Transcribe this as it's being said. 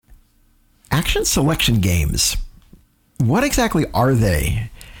Action selection games. What exactly are they?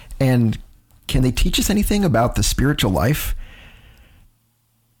 And can they teach us anything about the spiritual life?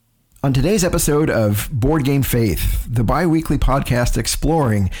 On today's episode of Board Game Faith, the bi-weekly podcast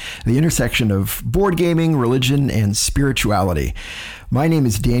exploring the intersection of board gaming, religion, and spirituality. My name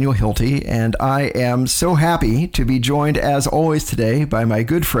is Daniel Hilty, and I am so happy to be joined, as always today, by my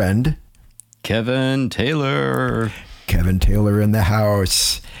good friend... Kevin Taylor. Kevin Taylor in the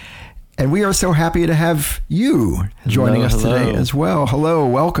house. And we are so happy to have you joining us today as well. Hello,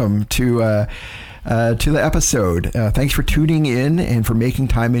 welcome to the episode. Thanks for tuning in and for making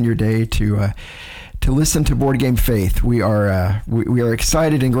time in your day to listen to Board Game Faith. We are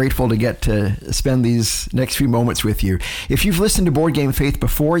excited and grateful to get to spend these next few moments with you. If you've listened to Board Game Faith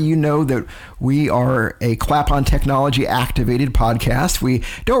before, you know that we are a clap on technology activated podcast. We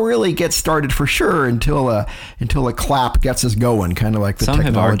don't really get started for sure until a clap gets us going, kind of like the technology.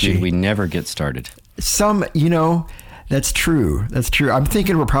 Some have argued we never get started. Some, that's true. That's true. I'm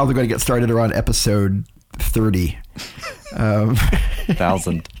thinking we're probably going to get started around episode 30.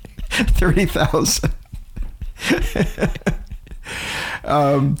 1,000. 30,000.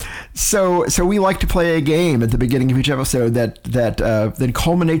 So we like to play a game at the beginning of each episode that then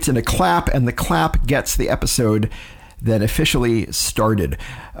culminates in a clap, and the clap gets the episode then officially started.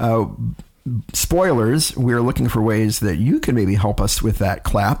 Spoilers, we're looking for ways that you can maybe help us with that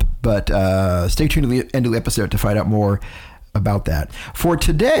clap, but stay tuned to the end of the episode to find out more about that. For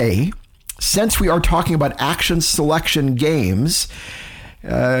today, since we are talking about action selection games,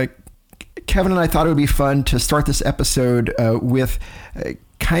 Kevin and I thought it would be fun to start this episode with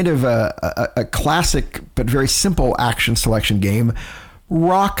kind of a classic but very simple action selection game,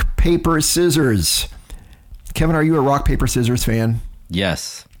 rock, paper, scissors. Kevin, are you a rock, paper, scissors fan?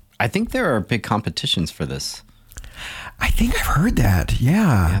 Yes. I think there are big competitions for this. I think I've heard that.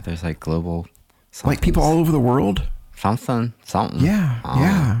 Yeah. Yeah, there's like global... Like people all over the world? Something. Yeah,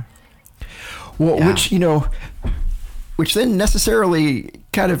 yeah. Well, yeah. Which then necessarily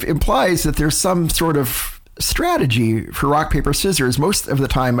kind of implies that there's some sort of strategy for rock, paper, scissors. Most of the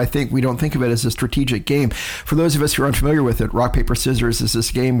time, I think we don't think of it as a strategic game. For those of us who are unfamiliar with it, rock, paper, scissors is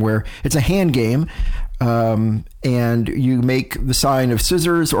this game where it's a hand game, and you make the sign of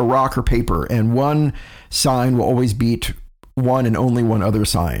scissors or rock or paper, and one sign will always beat one and only one other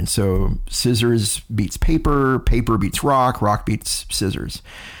sign. So scissors beats paper, paper beats rock, rock beats scissors.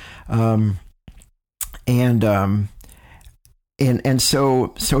 And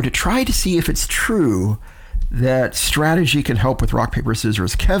so to try to see if it's true that strategy can help with rock, paper,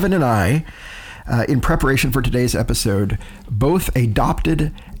 scissors, Kevin and I, in preparation for today's episode, both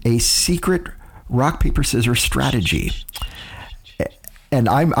adopted a secret rock, paper, scissors strategy. And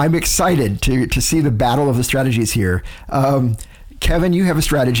I'm excited to see the battle of the strategies here. Kevin, you have a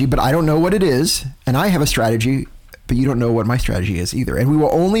strategy, but I don't know what it is. And I have a strategy, but you don't know what my strategy is either. And we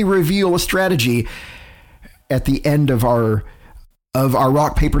will only reveal a strategy at the end of our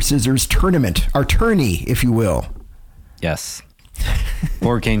rock, paper, scissors tournament, our tourney, if you will. Yes.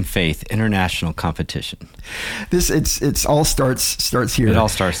 Board Game Faith International Competition. It's all starts here. It all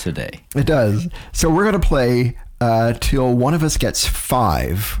starts today. It does. So we're going to play till one of us gets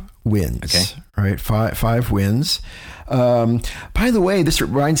 5 wins. Okay. All right. Five wins. By the way, this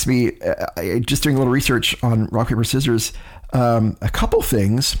reminds me, just doing a little research on rock, paper, scissors, a couple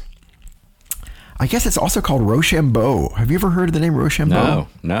things. I guess it's also called Rochambeau. Have you ever heard of the name Rochambeau?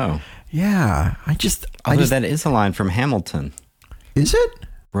 No. Yeah. That is a line from Hamilton. Is it?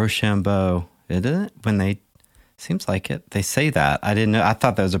 Rochambeau. Isn't it? Seems like it. They say that. I didn't know. I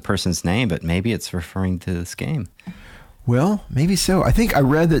thought that was a person's name, but maybe it's referring to this game. Well, maybe so. I think I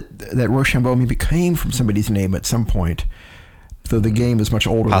read that Rochambeau maybe came from somebody's name at some point, though the game is much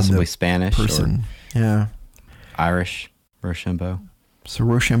older Possibly than the Spanish person. Yeah. Irish. Rochambeau. So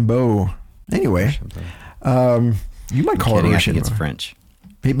Rochambeau. Anyway, you might call it Rochambeau. I think it's French.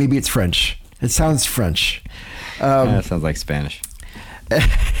 Maybe it's French. It sounds French. It sounds like Spanish.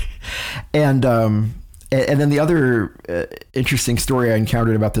 And then the other interesting story I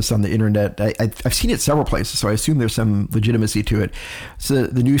encountered about this on the internet, I've seen it several places, so I assume there's some legitimacy to it. So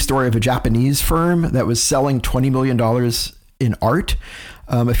the news story of a Japanese firm that was selling $20 million in art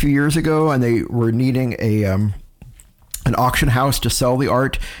a few years ago, and they were needing an auction house to sell the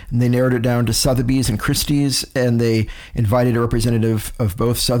art, and they narrowed it down to Sotheby's and Christie's, and they invited a representative of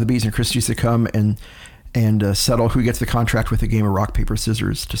both Sotheby's and Christie's to come and settle who gets the contract with a game of rock, paper,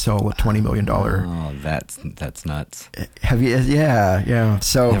 scissors to sell a $20 million. Oh, that's nuts. Have you? Yeah.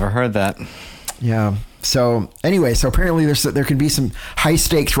 So never heard that. Yeah. So anyway, apparently there can be some high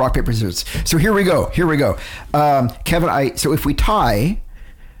stakes rock, paper, scissors. So here we go. Kevin, so if we tie,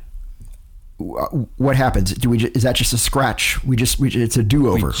 what happens? Is that just a scratch? It's a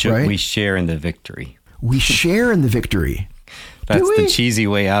do-over, right? We share in the victory. We share in the victory. That's the cheesy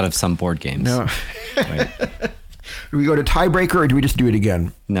way out of some board games. No. Right. Do we go to tiebreaker or do we just do it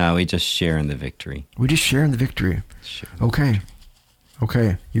again? No, we just share in the victory. We just share in the victory. Sure. Okay.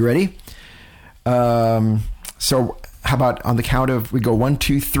 You ready? So how about on the count of, we go 1,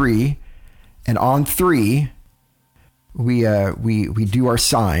 2, 3, and on 3, we do our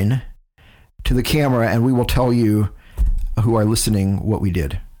sign to the camera, and we will tell you who are listening what we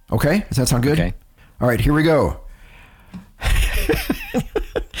did. Okay? Does that sound good? Okay. All right, here we go.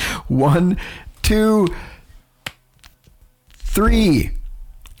 1, 2, 3.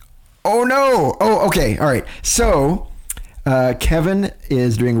 Oh no. Oh, okay. All right. So Kevin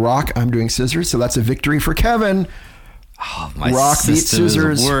is doing rock. I'm doing scissors. So that's a victory for Kevin. Oh, my rock beats system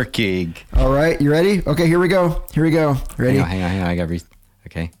scissors. is working. All right. You ready? Okay. Here we go. Ready? Hang on. I got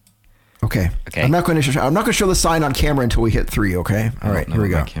okay. Okay. I'm not going to show the sign on camera until we hit 3. Okay. All right. Here we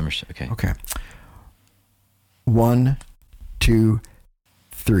go. Okay. 1, 2,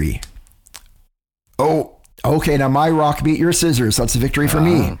 3. Oh. Okay, now my rock beat your scissors. That's a victory for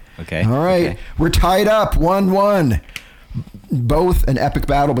me. Okay. All right. Okay. We're tied up 1-1. Both an epic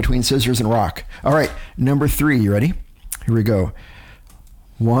battle between scissors and rock. All right, number 3. You ready? Here we go.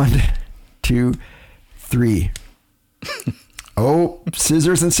 1, 2, 3. Oh,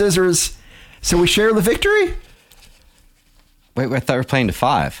 scissors and scissors. So we share the victory? Wait, I thought we were playing to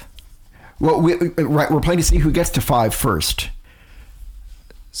 5. Well, we're playing to see who gets to 5 first.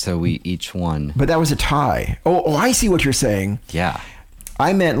 So we each won. But that was a tie. Oh, I see what you're saying. Yeah.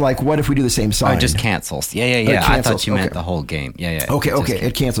 I meant like, what if we do the same sign? Oh, it just cancels. Yeah. Cancels. I thought you meant the whole game. Yeah. Okay.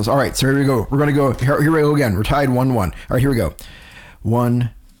 It cancels. All right. So here we go. We're going to go. Here we go again. We're tied 1-1. All right. Here we go. 1,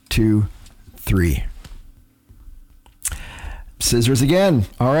 2, 3. Scissors again.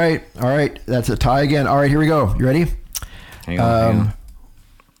 All right. That's a tie again. All right. Here we go. You ready? Hang on.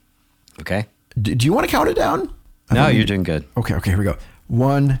 Okay. Do you want to count it down? No, you're doing good. Okay. Here we go.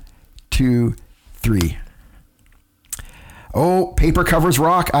 1, 2, 3. Oh, paper covers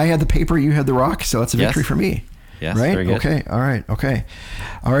rock. I had the paper, you had the rock, so that's a victory for me. Yes, right? very good. Okay, all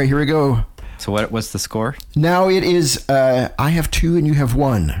right, here we go. So what's the score? Now it is, I have 2 and you have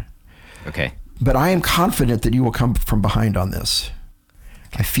 1. Okay. But I am confident that you will come from behind on this.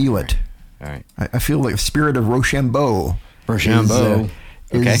 I feel it. All right. I feel like the spirit of Rochambeau.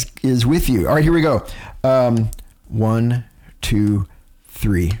 Is with you. All right, here we go. 1, 2,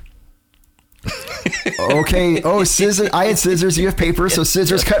 3. Okay. Oh, scissors. I had scissors. You have paper. So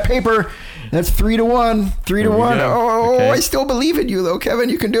scissors cut paper. That's 3-1. 3-1. Oh, okay. I still believe in you though, Kevin.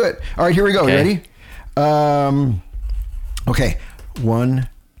 You can do it. All right, here we go. Okay. Ready? Okay. 1,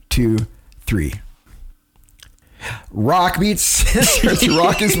 2, 3. Rock beats scissors.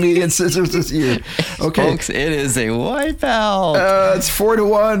 Rock is me and scissors is you. Okay. Folks, it is a wipeout. It's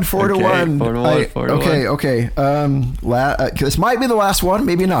 4-1. 4-1. Okay. This might be the last one.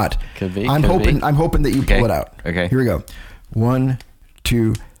 Maybe not. Could be. I'm hoping that you pull it out. Okay. Here we go. 1,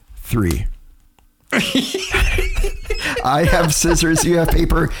 2, 3. I have scissors. You have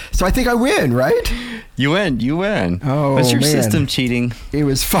paper. So I think I win, right? You win. Oh, was your man. system cheating? It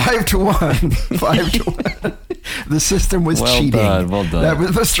was 5-1. 5-1. The system was cheating. Well done. That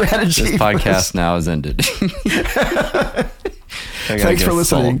was the strategy. This podcast now is ended. Thanks for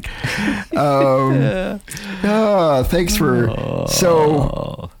listening. Thanks for.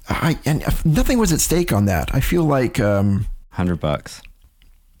 So, and nothing was at stake on that. I feel like $100.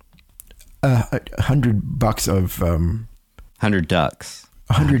 $100 of 100 ducks.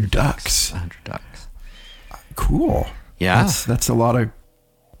 100 ducks. 100 ducks. Cool. Yeah, that's a lot of.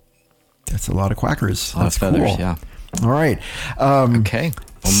 That's a lot of quackers. That's feathers, cool. Yeah. All right. Okay.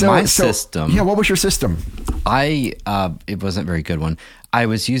 Well, my system. Yeah. What was your system? It wasn't a very good one. I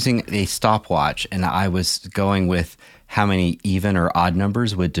was using a stopwatch, and I was going with how many even or odd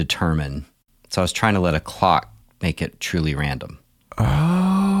numbers would determine. So I was trying to let a clock make it truly random.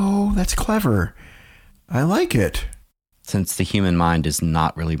 Oh, that's clever. I like it. Since the human mind is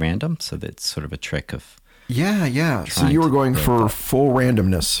not really random, so that's sort of a trick of. Yeah. So you were going for full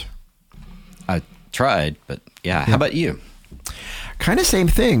randomness. I tried, but yeah. How about you? Kind of same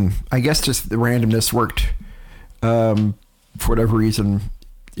thing. I guess just the randomness worked for whatever reason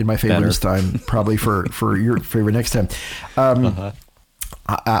in my favor this time. Probably for your favor next time.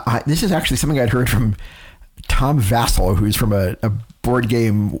 This is actually something I'd heard from Tom Vassal, who's from a board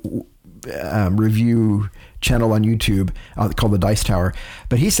game review channel on YouTube called the Dice Tower.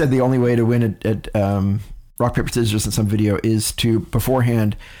 But he said the only way to win at rock, paper, scissors in some video is to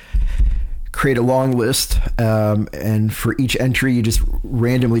beforehand create a long list, and for each entry, you just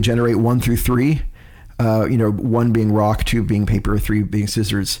randomly generate 1 through 3. 1 being rock, 2 being paper, 3 being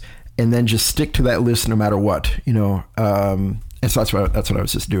scissors, and then just stick to that list no matter what. And so that's what I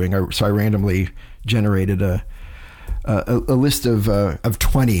was just doing. So I randomly generated a list of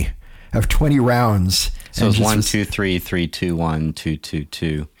 20 rounds. So it was 1, 2, 3, 3, 2, 1, 2, 2,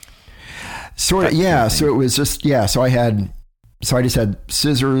 2. Sort of, yeah. So it was just, yeah. So I just had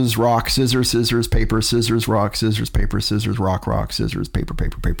scissors, rock, scissors, scissors, paper, scissors, rock, scissors, paper, scissors, rock, rock, scissors, paper,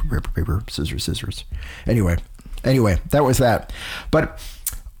 paper, paper, paper, paper, scissors, scissors. Anyway, that was that. But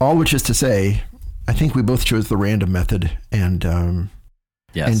all which is to say, I think we both chose the random method, and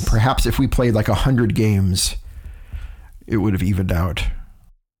yes. And perhaps if we played like 100 games, it would have evened out.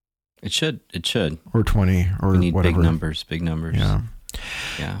 It should. Or 20 or we need whatever. Big numbers.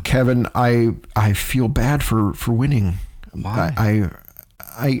 Yeah. Kevin, I feel bad for winning. Why?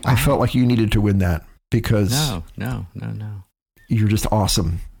 I felt like you needed to win that because no. You're just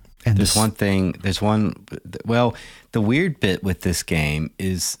awesome. And well, the weird bit with this game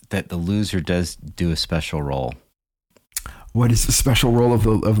is that the loser does do a special roll. What is the special role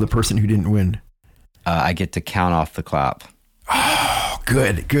of the person who didn't win? I get to count off the clap. Oh,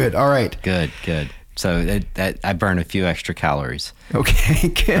 good. All right. Good. So that I burn a few extra calories. Okay,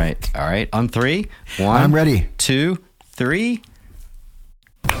 good. Right. All right. On 3. 1. I'm ready. 2, 3.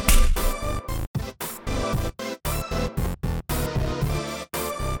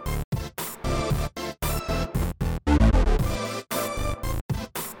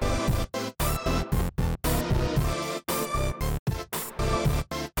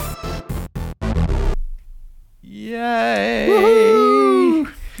 Yay!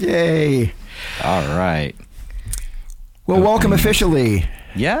 Woo-hoo! Yay! All right. Well, welcome officially.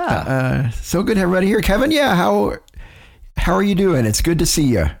 Yeah. So good to have everybody here. Kevin, yeah, how are you doing? It's good to see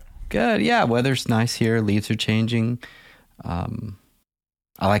you. Good. Yeah, weather's nice here. Leaves are changing. I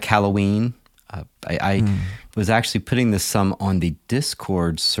like Halloween. I was actually putting this some on the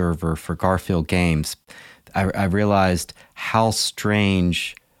Discord server for Garfield Games. I realized how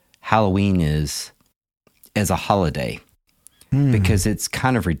strange Halloween is as a holiday. Because it's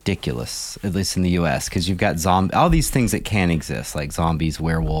kind of ridiculous, at least in the U.S., because you've got all these things that can exist, like zombies,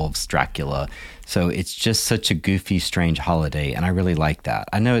 werewolves, Dracula. So it's just such a goofy, strange holiday, and I really like that.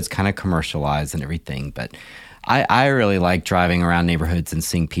 I know it's kind of commercialized and everything, but I really like driving around neighborhoods and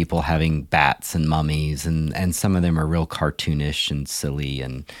seeing people having bats and mummies, and some of them are real cartoonish and silly,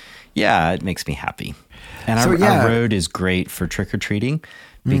 and yeah, it makes me happy. And our road is great for trick-or-treating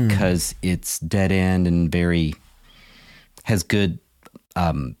because it's dead end and has good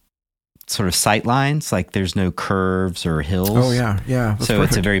sort of sight lines, like there's no curves or hills. Oh, yeah. That's so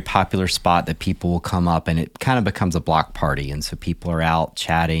perfect. It's a very popular spot that people will come up, and it kind of becomes a block party. And so people are out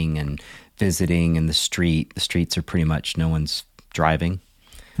chatting and visiting in the street. The streets are pretty much no one's driving.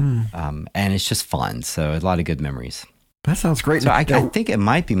 And it's just fun. So a lot of good memories. That sounds great. So I think it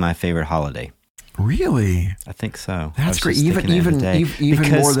might be my favorite holiday. Really? I think so. That's great. Even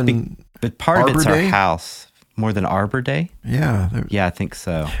more than but part Arbor of it's Day? our house. More than Arbor Day? Yeah. Yeah, I think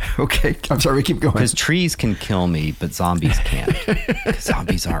so. Okay. I'm sorry. Keep going. Because trees can kill me, but zombies can't. Because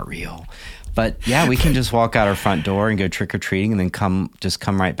zombies aren't real. But yeah, we can just walk out our front door and go trick-or-treating and then come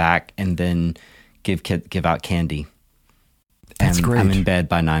right back and then give out candy. That's and great. I'm in bed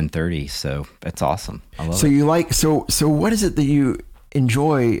by 9:30, so that's awesome. I love it. So you like, so what is it that you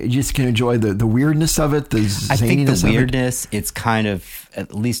enjoy? You just can enjoy the weirdness of it, the zaniness I think the of it? weirdness, it's kind of,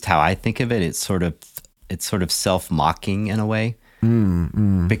 at least how I think of it, it's sort of self-mocking in a way,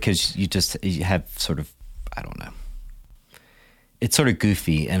 because you have sort of, I don't know. It's sort of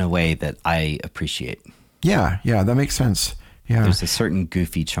goofy in a way that I appreciate. Yeah, that makes sense. Yeah. There's a certain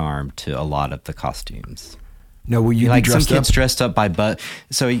goofy charm to a lot of the costumes. No, will you be like dressed some kids up? dressed up by Buzz.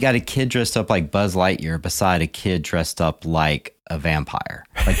 So you got a kid dressed up like Buzz Lightyear beside a kid dressed up like a vampire.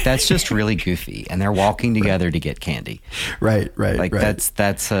 Like that's just really goofy, and they're walking together to get candy. Right. Like right. it's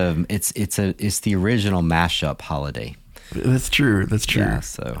the original mashup holiday. That's true. Yeah.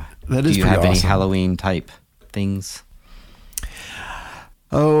 So that do is you pretty have any awesome. Halloween type things?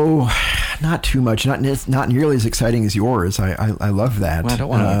 Oh, not too much. Not nearly as exciting as yours. I love that. Well, I don't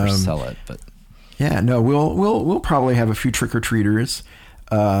want to oversell it, but yeah, no, we'll probably have a few trick or treaters.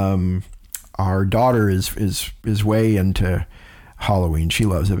 Our daughter is way into Halloween. She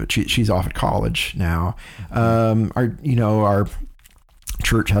loves it, but she's off at college now. Our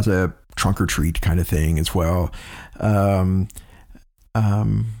church has a trunk or treat kind of thing as well.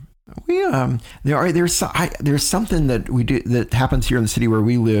 There's something that we do that happens here in the city where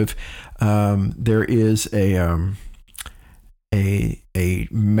we live. There is a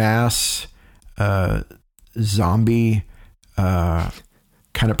mass zombie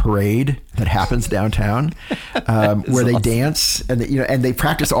kind of parade that happens downtown, where they dance and and they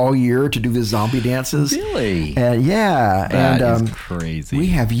practice all year to do the zombie dances. Really? And That is crazy. We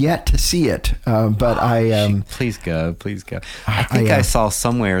have yet to see it, but please go. I think I saw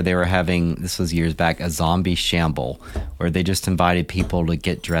somewhere they were having, this was years back, a zombie shamble where they just invited people to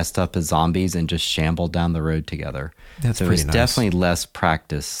get dressed up as zombies and just shamble down the road together. That's so pretty it's nice. Definitely less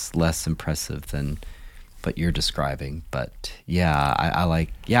practice, less impressive than what you're describing. But yeah,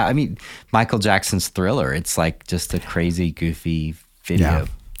 I mean, Michael Jackson's Thriller, it's like just a crazy, goofy video. Yeah.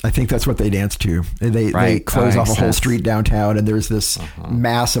 I think that's what they dance to. They close off a whole street downtown, and there's this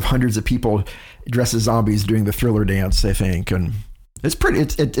mass of hundreds of people dressed as zombies doing the Thriller dance, I think. And it's pretty,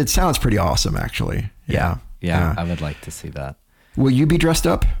 it sounds pretty awesome, actually. Yeah, I would like to see that. Will you be dressed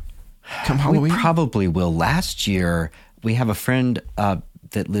up come Halloween? We probably will. Last year, we have a friend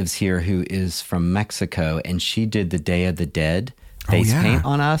that lives here who is from Mexico, and she did the Day of the Dead face paint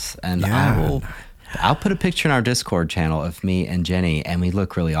on us. And I'll put a picture in our Discord channel of me and Jenny, and we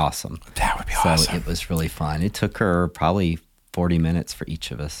look really awesome. That would be awesome. So it was really fun. It took her probably 40 minutes for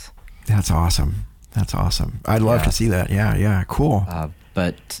each of us. That's awesome. I'd love to see that. Yeah. Cool.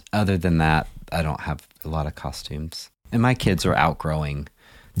 But other than that, I don't have a lot of costumes. And my kids are outgrowing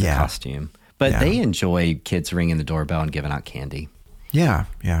the costume. But they enjoy kids ringing the doorbell and giving out candy. Yeah.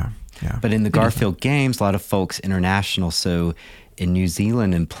 But in the Garfield games, a lot of folks international. So in New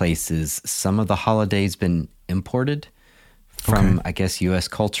Zealand and places, some of the holidays been imported from, I guess, U.S.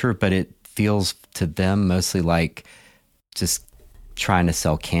 culture, but it feels to them mostly like just trying to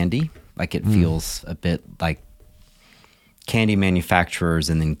sell candy. Like it feels a bit like candy manufacturers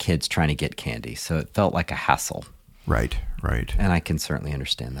and then kids trying to get candy. So it felt like a hassle. Right. And I can certainly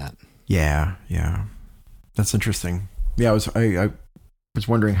understand that. Yeah. That's interesting. Yeah, I was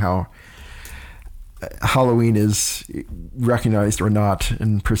wondering how Halloween is recognized or not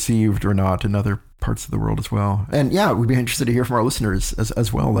and perceived or not in other parts of the world as well. And yeah, we'd be interested to hear from our listeners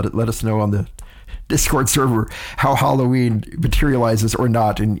as well. Let us know on the Discord server how Halloween materializes or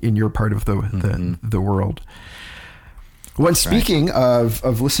not in your part of the world. Well, speaking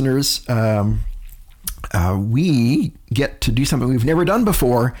of listeners, we get to do something we've never done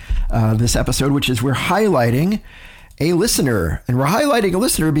before this episode, which is we're highlighting a listener. And we're highlighting a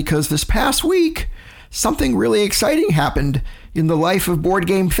listener because this past week, something really exciting happened in the life of Board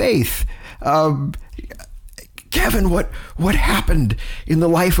Game Faith. Kevin, what happened in the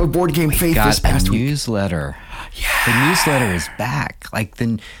life of Board Game Faith this past week? Newsletter. Yeah. The newsletter is back.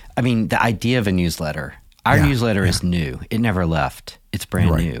 The idea of a newsletter. Our newsletter is new. It never left. It's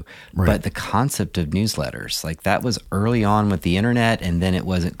brand new. Right. But the concept of newsletters, that was early on with the internet, and then it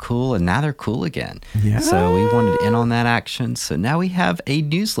wasn't cool, and now they're cool again. Yeah. So we wanted in on that action. So now we have a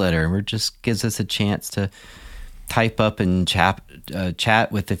newsletter, and it just gives us a chance to type up and chat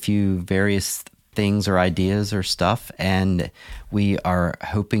with a few various things or ideas or stuff. And we are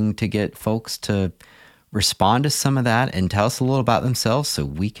hoping to get folks to respond to some of that and tell us a little about themselves so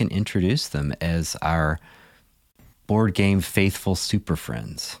we can introduce them as our Board Game Faithful super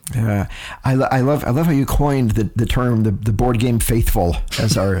friends. Yeah, I love how you coined the term the Board Game Faithful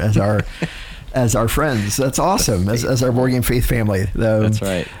as our friends. That's awesome. As our Board Game Faith family. That's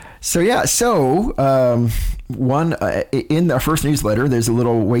right. So one in our first newsletter, there's a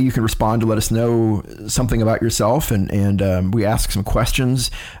little way you can respond to let us know something about yourself, and we ask some questions,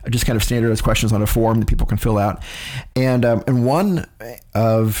 just kind of standardized questions on a form that people can fill out, and one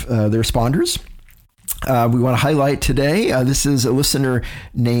of the responders we want to highlight today. This is a listener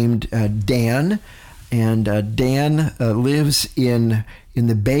named Dan, and Dan lives in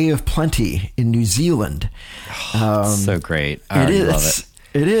the Bay of Plenty in New Zealand. So great. I love it.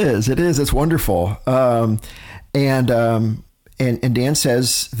 It is. It's wonderful. And Dan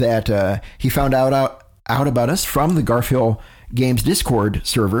says that he found out about us from the Garfield Games Discord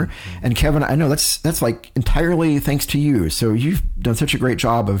server. And Kevin, I know that's like entirely thanks to you. So you've done such a great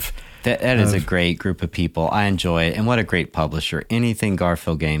job of. That is a great group of people. I enjoy it, and what a great publisher! Anything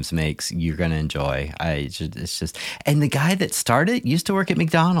Garfield Games makes, you're going to enjoy. It's just, and the guy that started used to work at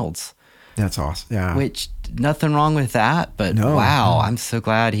McDonald's. That's awesome. Yeah. Which, nothing wrong with that, but wow, I'm so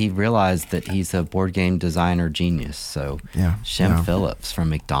glad he realized that he's a board game designer genius. So, Shem Phillips, from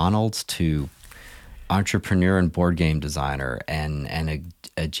McDonald's to entrepreneur and board game designer, and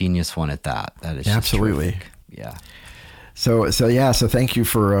a genius one at that. That is absolutely just yeah. So thank you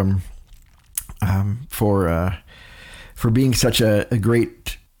for being such a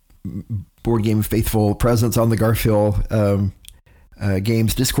great Board Game Faithful presence on the Garfield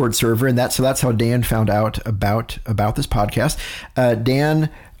Games Discord server, and that's how Dan found out about this podcast.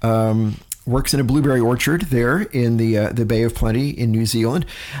 Dan works in a blueberry orchard there in the Bay of Plenty in New Zealand.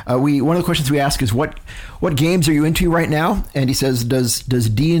 One of the questions we ask is what games are you into right now? And he says, does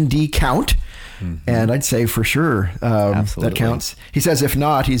D&D count? And I'd say for sure that counts. He says if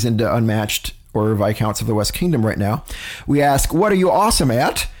not, he's into Unmatched or Viscounts of the West Kingdom right now. We ask, what are you awesome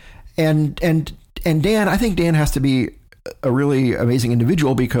at? And Dan, I think Dan has to be a really amazing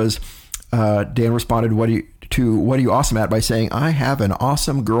individual because Dan responded, what are you awesome at by saying, I have an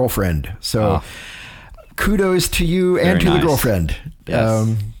awesome girlfriend. So kudos to you and to the girlfriend.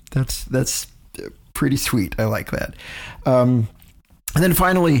 Yes. That's pretty sweet. I like that. And then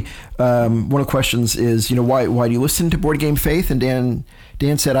finally, one of the questions is, why do you listen to Board Game Faith? And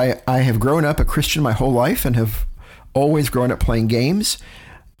Dan said, I have grown up a Christian my whole life and have always grown up playing games.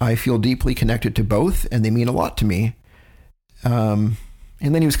 I feel deeply connected to both, and they mean a lot to me. And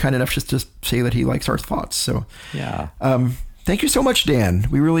then he was kind enough just to say that he likes our thoughts. So, yeah. Thank you so much, Dan.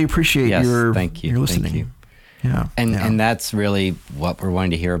 We really appreciate your listening. Thank you. Yeah. And that's really what we're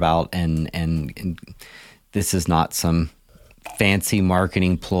wanting to hear about. And this is not some fancy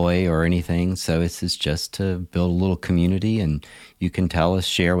marketing ploy or anything. So this is just to build a little community, and you can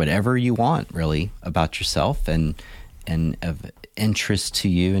share whatever you want really about yourself and of interest to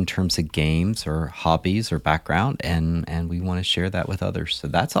you in terms of games or hobbies or background. And we want to share that with others. So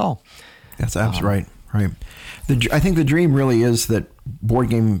that's all. That's absolutely right. I think the dream really is that Board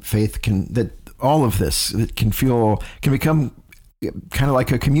Game Faith that all of this can become kind of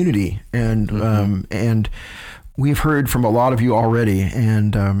like a community, and we've heard from a lot of you already,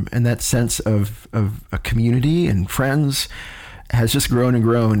 and that sense of a community and friends has just grown and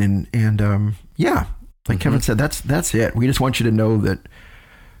grown, and like Kevin said, that's it. We just want you to know that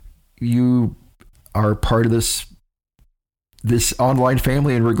you are part of this online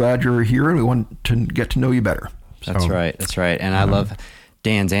family, and we're glad you're here, and we want to get to know you better. That's right. And I love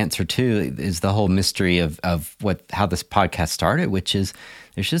Dan's answer too, is the whole mystery of how this podcast started, which is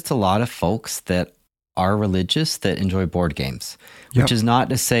there's just a lot of folks that are religious that enjoy board games, which is not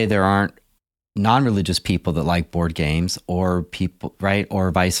to say there aren't non-religious people that like board games, or people, right?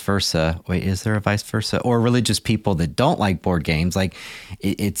 Or vice versa. Wait, is there a vice versa? Or religious people that don't like board games. Like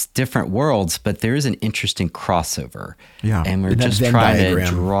it's different worlds, but there is an interesting crossover. Yeah. And we're just trying to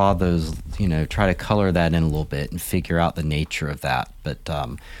draw those, try to color that in a little bit and figure out the nature of that. But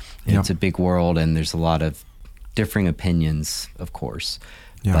it's a big world, and there's a lot of differing opinions, of course.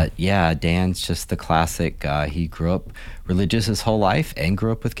 Yeah. But Dan's just the classic. He grew up religious his whole life and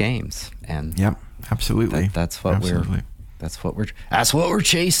grew up with games. And absolutely. That's what we're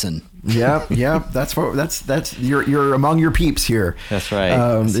chasing. That's you're among your peeps here. That's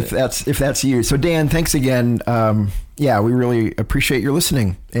right. If that's you. So Dan, thanks again. We really appreciate your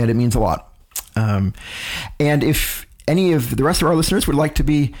listening, and it means a lot. And if any of the rest of our listeners would like to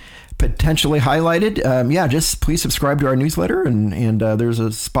be potentially highlighted, just please subscribe to our newsletter, and there's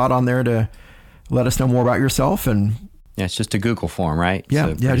a spot on there to let us know more about yourself. And it's just a Google form, right?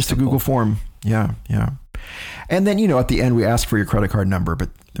 So just simple. A Google form. Yeah. And then at the end we ask for your credit card number, but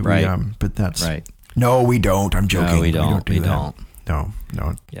but that's right. No, we don't. I'm joking. No, we don't. We don't. No.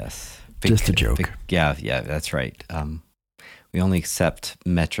 Yes, just a joke. That's right. We only accept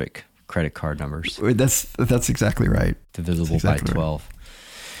metric credit card numbers. That's exactly right. Divisible by 12.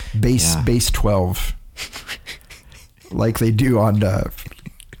 Right. Base 12, like they do on. Did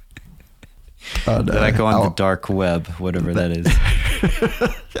I go on the dark web, whatever that is?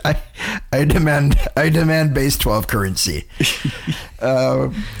 I demand base 12 currency.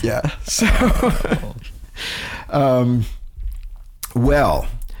 So,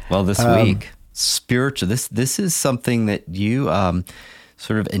 this week, spiritual. This is something that you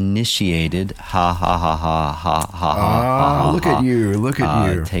sort of initiated. Look at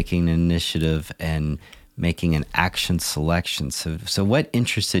you taking initiative and making an action selection. So what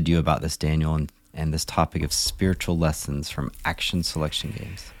interested you about this, Daniel, and this topic of spiritual lessons from action selection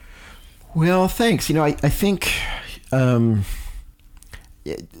games? Well, thanks. I think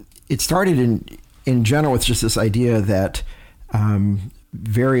it started in general with just this idea that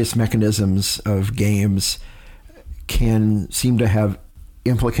various mechanisms of games can seem to have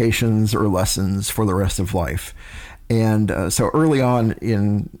implications or lessons for the rest of life. And so early on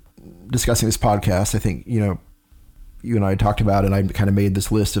in discussing this podcast, I think, you and I talked about it, and I kind of made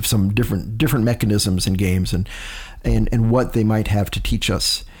this list of some different mechanisms in games and what they might have to teach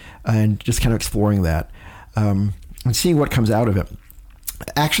us, and just kind of exploring that and seeing what comes out of it.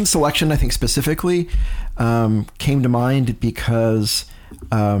 Action selection, I think specifically, came to mind because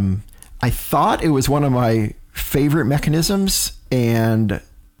I thought it was one of my favorite mechanisms and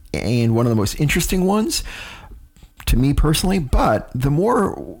one of the most interesting ones to me personally. But the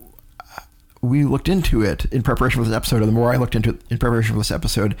more we looked into it in preparation for this episode, or the more I looked into it in preparation for this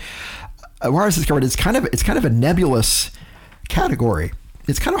episode, where I was discovered it's kind of a nebulous category.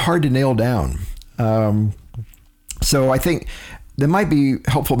 It's kind of hard to nail down. So I think that might be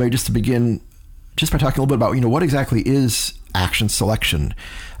helpful, maybe just to begin just by talking a little bit about, what exactly is action selection,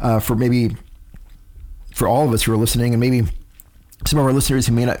 for all of us who are listening, and maybe some of our listeners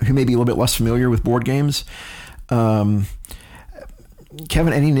who may be a little bit less familiar with board games.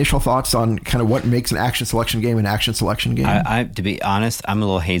 Kevin, any initial thoughts on kind of what makes an action selection game an action selection game? To be honest, I'm a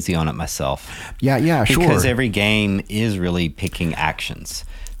little hazy on it myself. Yeah, sure. Because every game is really picking actions.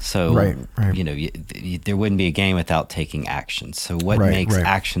 So, right. There wouldn't be a game without taking actions. So what makes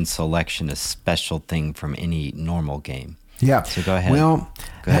action selection a special thing from any normal game? Yeah. So go ahead. Well,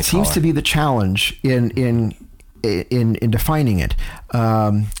 that seems to be the challenge in defining it.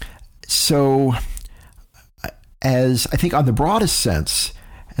 So, as I think on the broadest sense,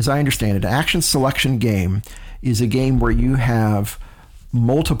 as I understand it, an action selection game is a game where you have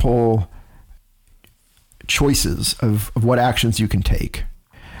multiple choices of what actions you can take.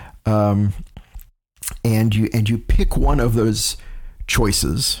 And you pick one of those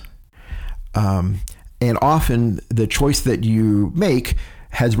choices. And often the choice that you make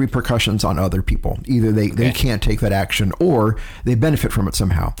has repercussions on other people. Either they can't take that action, or they benefit from it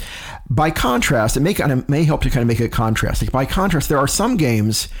somehow. By contrast, it may help to kind of make a contrast. Like by contrast, there are some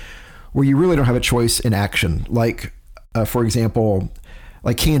games where you really don't have a choice in action. Like, for example,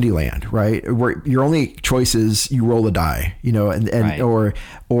 like Candyland, right? Where your only choice is you roll a die, and or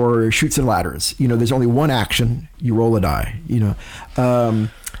Chutes and Ladders. There's only one action, you roll a die,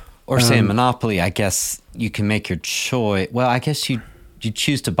 Or say in Monopoly, I guess you can make your choice. Well, I guess you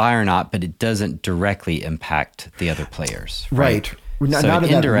choose to buy or not, but it doesn't directly impact the other players. Right. So not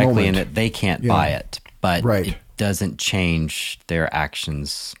indirectly in that they can't buy it, but right. It doesn't change their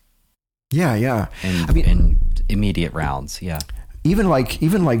actions. Yeah. In immediate rounds. Yeah. Even like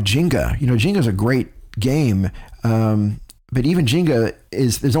Jenga, Jenga's a great game. But even Jenga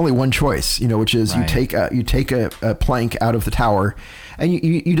there's only one choice, which is you take a plank out of the tower, and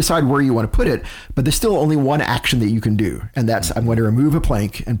you decide where you want to put it, but there's still only one action that you can do, and that's I'm going to remove a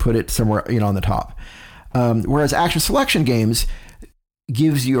plank and put it somewhere on the top. Whereas action selection games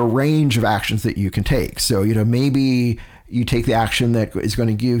gives you a range of actions that you can take. So maybe you take the action that is going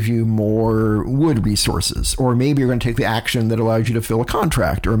to give you more wood resources, or maybe you're going to take the action that allows you to fill a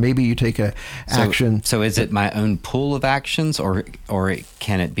contract, or maybe you take a action. So is it my own pool of actions, or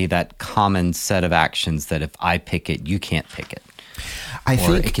can it be that common set of actions that if I pick it, you can't pick it? I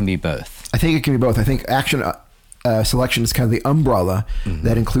think it can be both. I think it can be both. I think action selection is kind of the umbrella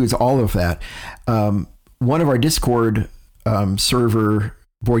that includes all of that. One of our Discord server,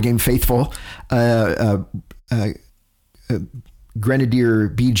 Board Game Faithful, Grenadier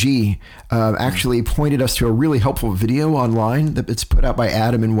BG actually pointed us to a really helpful video online that it's put out by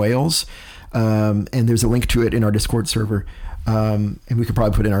Adam in Wales, and there's a link to it in our Discord server, and we could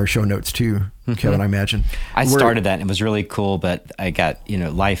probably put in our show notes too, Kevin, I imagine. I started that and it was really cool, but I got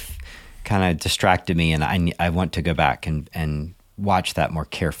life kind of distracted me, and I want to go back and watch that more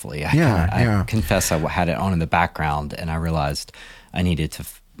carefully. I confess I had it on in the background, and I realized I needed to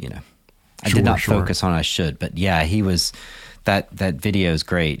I did not focus on I should, but yeah, he was that video is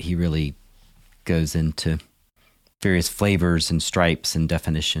great. He really goes into various flavors and stripes and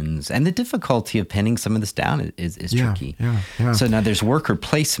definitions, and the difficulty of pinning some of this down is tricky. Yeah. So now there's worker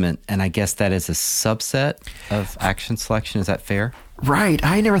placement, and I guess that is a subset of action selection. Is that fair? Right.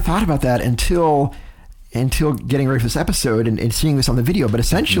 I never thought about that until getting ready for this episode and seeing this on the video. But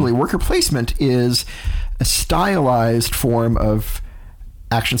essentially, worker placement is a stylized form of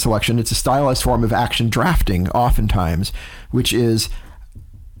action selection. It's a stylized form of action drafting, oftentimes, which is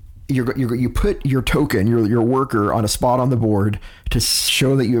you put your token, your worker, on a spot on the board to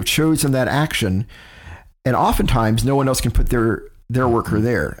show that you have chosen that action, and oftentimes no one else can put their worker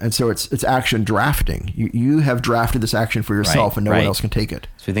there, and so it's action drafting. You have drafted this action for yourself, and no one else can take it.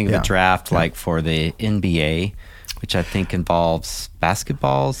 So we think of a draft like for the NBA, which I think involves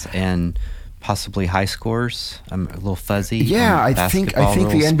basketballs and possibly high scores. I'm a little fuzzy. Yeah, I think the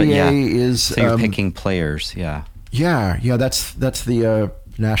NBA is. So you're picking players. Yeah. Yeah. That's the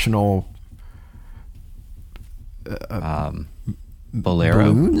national. Bolero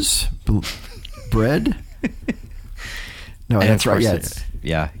balloons, bread. No, and that's right.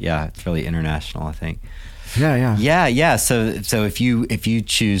 Yeah. It's really international, I think. Yeah. So if you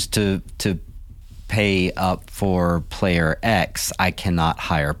choose to pay up for player X, I cannot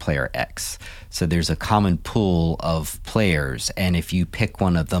hire player X. So there's a common pool of players, and if you pick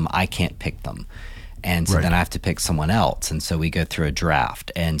one of them, I can't pick them. And so Right. then I have to pick someone else. And so we go through a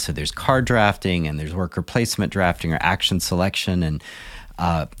draft. And so there's card drafting and there's worker placement drafting or action selection. And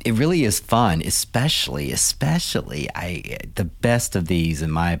it really is fun, especially the best of these,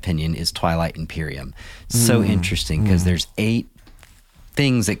 in my opinion, is Twilight Imperium. So interesting because there's 8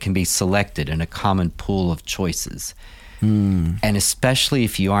 things that can be selected in a common pool of choices. And especially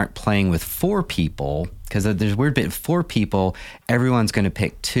if you aren't playing with 4 people, because there's a weird bit, 4 people, everyone's going to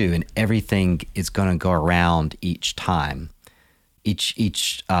pick 2 and everything is going to go around each time,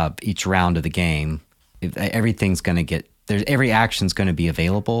 each round of the game. Everything's going to get, every action's going to be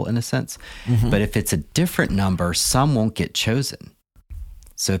available in a sense. But if it's a different number, some won't get chosen.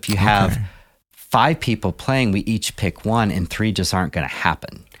 So if you have 5 people playing, we each pick 1 and 3 just aren't going to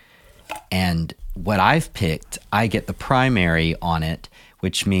happen. And what I've picked, I get the primary on it,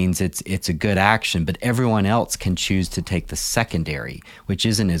 which means it's a good action, but everyone else can choose to take the secondary, which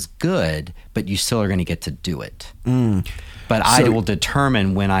isn't as good, but you still are going to get to do it. But I will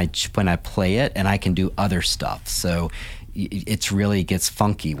determine when I play it, and I can do other stuff. So it's really gets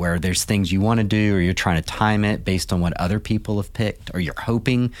funky where there's things you want to do, or you're trying to time it based on what other people have picked, or you're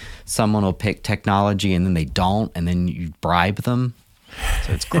hoping someone will pick technology and then they don't, and then you bribe them.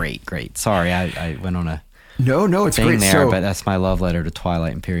 So it's great. Sorry, I went on a No, it's thing great. there, but that's my love letter to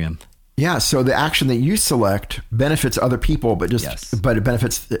Twilight Imperium. Yeah, so the action that you select benefits other people, but it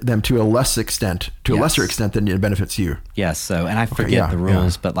benefits them to a lesser extent than it benefits you. Yes. So, and I forget the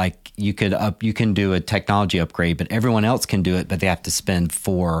rules, but like you can do a technology upgrade, but everyone else can do it, but they have to spend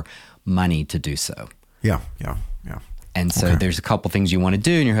 4 money to do so. Yeah. And so there's a couple things you want to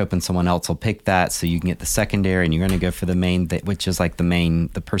do, and you're hoping someone else will pick that, so you can get the secondary, and you're going to go for the main, which is like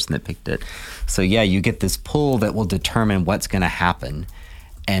the person that picked it. So yeah, you get this pool that will determine what's going to happen,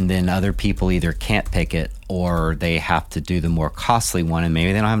 and then other people either can't pick it, or they have to do the more costly one, and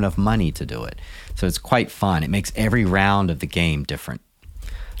maybe they don't have enough money to do it. So it's quite fun. It makes every round of the game different.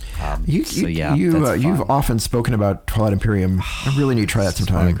 You've often spoken about Twilight Imperium. I really need to try that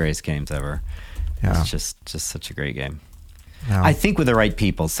sometime. One of the greatest games ever. Yeah. It's just such a great game. Yeah. I think with the right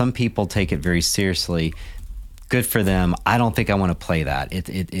people. Some people take it very seriously. Good for them. I don't think I want to play that.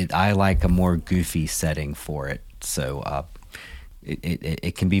 I like a more goofy setting for it. So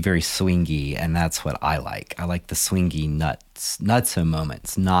it can be very swingy, and that's what I like. I like the swingy nutso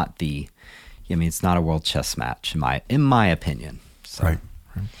moments, not the. I mean, it's not a world chess match in my opinion. So. Right.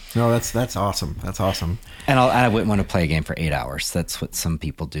 No, that's awesome. That's awesome. And I wouldn't want to play a game for 8 hours. That's what some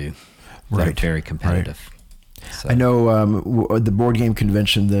people do. Right. Very competitive. Right. So. I know the board game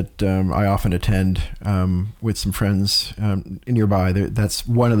convention that I often attend with some friends nearby. That's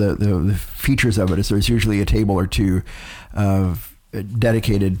one of the features of it. Is there's usually a table or two of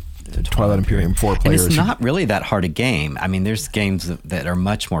dedicated Twilight Imperium for players. And it's not really that hard a game. I mean, there's games that are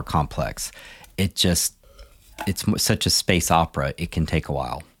much more complex. It's such a space opera. It can take a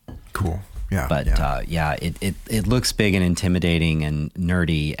while. Cool. Yeah. But it looks big and intimidating and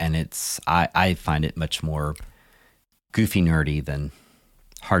nerdy, and I find it much more goofy nerdy than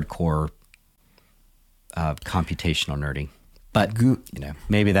hardcore computational nerdy. But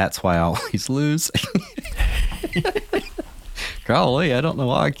maybe that's why I always lose. Golly, I don't know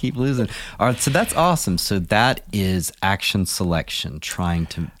why I keep losing. All right, so that's awesome. So that is action selection, trying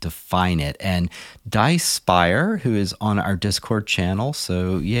to define it. And Dice Spire, who is on our Discord channel,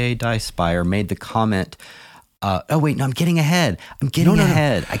 so yay, Dice Spire, made the comment. I'm getting ahead.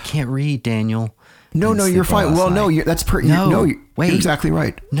 No. I can't read, Daniel. No, you're fine. Well, no, that's you're exactly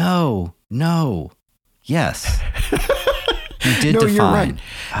right. No. Yes. You did define. You're right.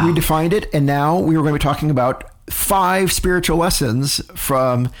 Oh. We defined it, and now we were going to be talking about 5 spiritual lessons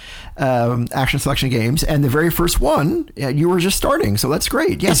from action selection games, and the very first one you were just starting, so that's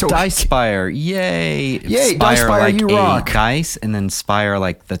great. Yeah, so Dice Spire, yay! Spire, Dice Spire, like you rock. Dice, and then Spire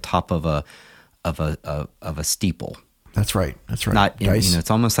like the top of a steeple. That's right. Not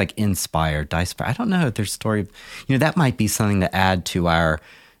it's almost like Inspire, Dice Spire. I don't know if there's a story. That might be something to add to our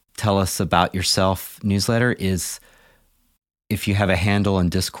 "Tell Us About Yourself" newsletter. Is if you have a handle in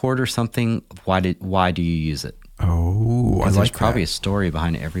Discord or something, why do you use it? Oh, I like there's probably a story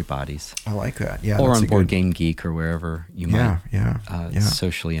behind everybody's. I like that. Yeah, or on Board Game Geek or wherever you might yeah.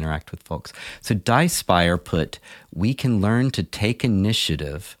 socially interact with folks. So Dice Spire put, we can learn to take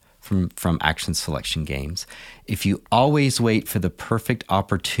initiative from action selection games. If you always wait for the perfect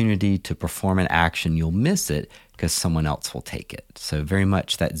opportunity to perform an action, you'll miss it because someone else will take it. So very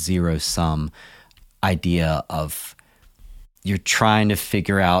much that zero-sum idea of you're trying to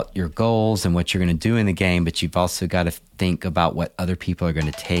figure out your goals and what you're going to do in the game, but you've also got to think about what other people are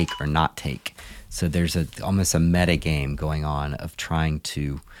going to take or not take. So there's almost a meta game going on of trying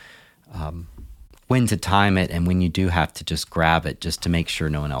to when to time it and when you do have to just grab it just to make sure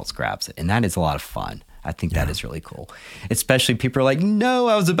no one else grabs it. And that is a lot of fun. I think that is really cool. Especially people are like, no,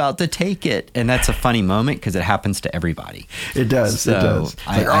 I was about to take it. And that's a funny moment because it happens to everybody. It does. So it does.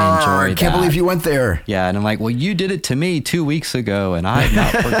 I enjoy that. I can't believe you went there. Yeah. And I'm like, well, you did it to me 2 weeks ago and I've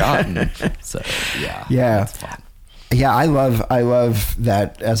not forgotten. So yeah. That's fun. Yeah. I love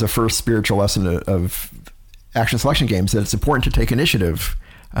that as a first spiritual lesson of action selection games, that it's important to take initiative.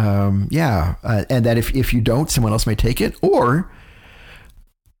 And that if you don't, someone else may take it, or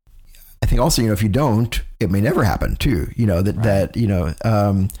I think also, if you don't, it may never happen too, that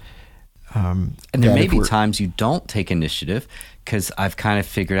and there may be times you don't take initiative because I've kind of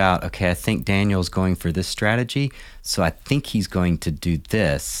figured out, okay, I think Daniel's going for this strategy. So I think he's going to do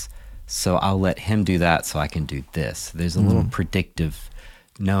this. So I'll let him do that so I can do this. There's a little predictive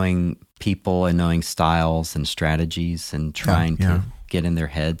knowing people and knowing styles and strategies and trying to get in their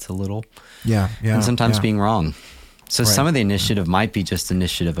heads a little. And sometimes being wrong. So some of the initiative might be just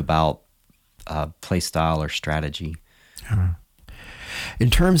initiative about play style or strategy. In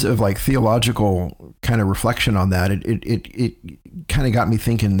terms of like theological kind of reflection on that, it kind of got me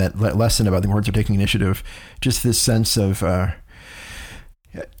thinking, that lesson about the importance of taking initiative, just this sense of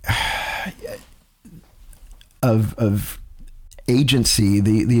agency,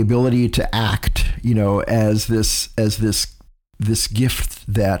 the ability to act, as this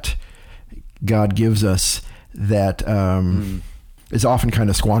gift that God gives us, that is often kind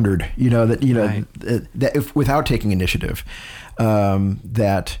of squandered, that if, without taking initiative,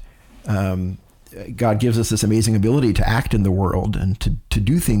 that God gives us this amazing ability to act in the world and to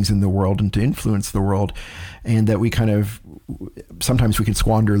do things in the world and to influence the world, and that we kind of sometimes we can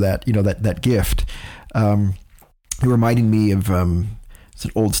squander that, that gift. It reminded me of it's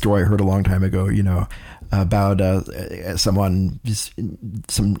an old story I heard a long time ago, about someone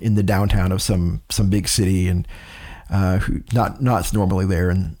in the downtown of some big city, and who not normally there,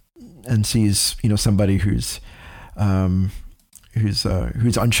 and sees somebody who's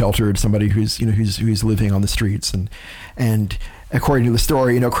unsheltered, somebody who's living on the streets, and according to the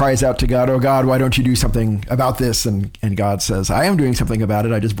story, cries out to God, "Oh God, why don't you do something about this?" And God says, "I am doing something about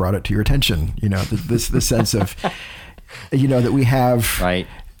it. I just brought it to your attention." This sense of that we have. Right.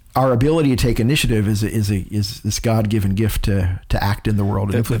 Our ability to take initiative is this God-given gift to act in the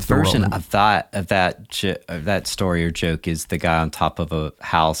world and influence the world. The version of that story or joke is the guy on top of a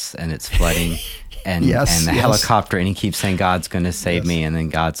house and it's flooding, and the helicopter, and he keeps saying, "God's going to save me," and then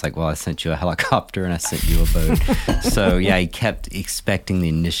God's like, "Well, I sent you a helicopter and I sent you a boat." So he kept expecting the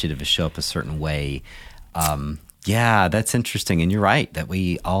initiative to show up a certain way. That's interesting, and you're right that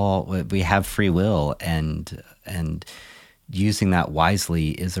we have free will, and using that wisely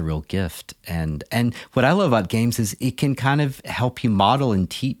is a real gift. And what I love about games is it can kind of help you model and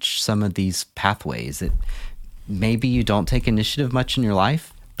teach some of these pathways that maybe you don't take initiative much in your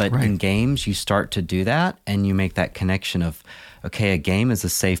life, but in games you start to do that, and you make that connection of, okay, a game is a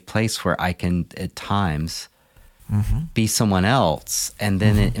safe place where I can at times be someone else, and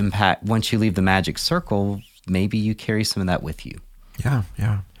then it impact, once you leave the magic circle, maybe you carry some of that with you.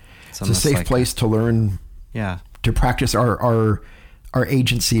 It's a safe place to learn. To practice our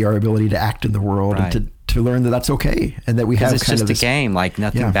agency, our ability to act in the world, and to learn that that's okay, and that we have it's just a game, like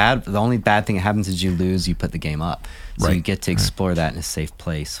nothing bad. The only bad thing that happens is you lose, you put the game up. So you get to explore that in a safe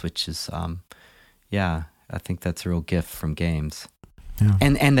place, which is, I think that's a real gift from games.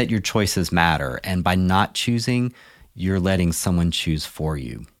 And that your choices matter. And by not choosing, you're letting someone choose for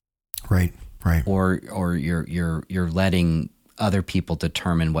you. Right. Or you're letting other people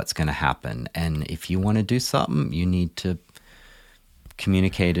determine what's going to happen. And if you want to do something, you need to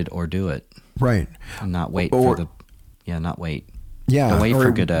communicate it or do it. Right. And not wait not wait. Don't wait for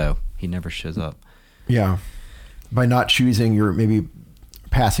Godot. He never shows up. Yeah. By not choosing, you're maybe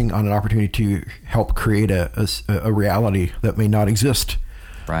passing on an opportunity to help create a reality that may not exist.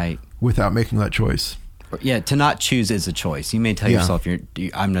 Right. Without making that choice. Yeah, to not choose is a choice. You may tell yourself,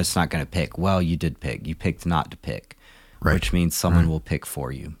 I'm just not going to pick. Well, you did pick. You picked not to pick. Right. Which means someone will pick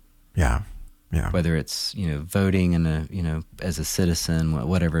for you. Yeah. Whether it's, voting in as a citizen,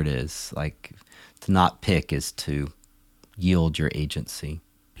 whatever it is, like to not pick is to yield your agency.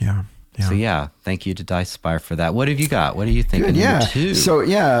 Yeah. So thank you to DiceSpire for that. What have you got? What are you thinking? Good, number 2?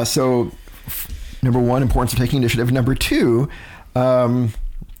 So number 1, importance of taking initiative. Number 2,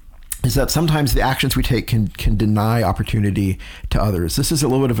 is that sometimes the actions we take can deny opportunity to others. This is a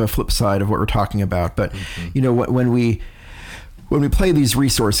little bit of a flip side of what we're talking about. But when we play these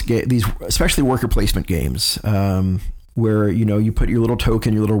these especially worker placement games, where you put your little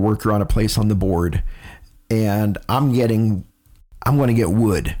token, your little worker on a place on the board, and I'm getting I'm going to get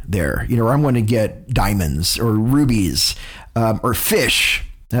wood there, or I'm going to get diamonds or rubies, or fish.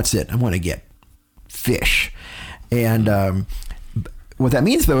 That's it. I'm going to get fish. And what that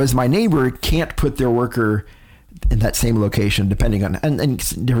means, though, is my neighbor can't put their worker in that same location, depending on, and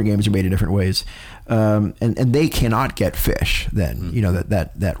different games are made in different ways. And they cannot get fish then,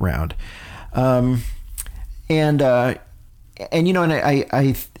 that round. And I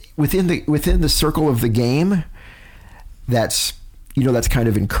within the circle of the game, that's kind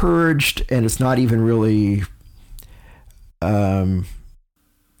of encouraged, and it's not even really, the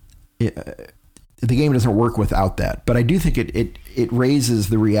game doesn't work without that. But I do think it raises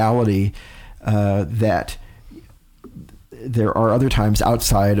the reality that there are other times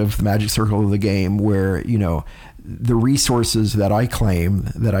outside of the magic circle of the game where, the resources that I claim,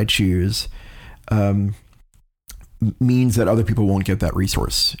 that I choose, means that other people won't get that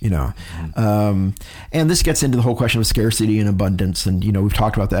resource, and this gets into the whole question of scarcity and abundance. And, we've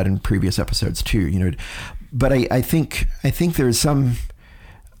talked about that in previous episodes too, but I think there's some,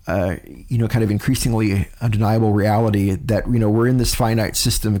 kind of increasingly undeniable reality that, we're in this finite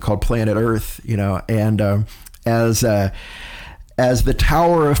system called planet Earth, and, as the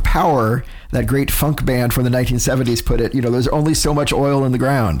Tower of Power, that great funk band from the 1970s put it, there's only so much oil in the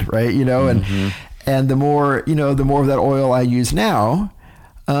ground, right? And the more of that oil I use now,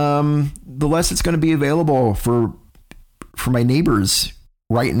 the less it's going to be available for my neighbors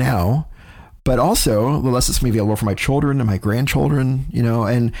right now, but also the less it's going to be available for my children and my grandchildren,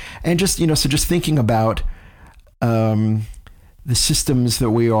 and just, so just thinking about the systems that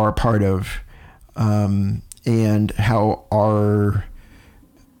we are part of, and how our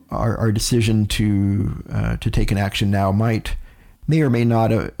decision to take an action now may or may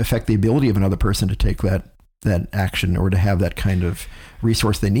not affect the ability of another person to take that action or to have that kind of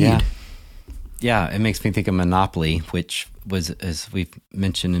resource they need. Yeah, it makes me think of Monopoly, which was, as we've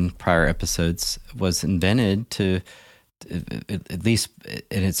mentioned in prior episodes, was invented to, at least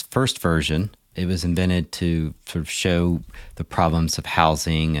in its first version, it was invented to sort of show the problems of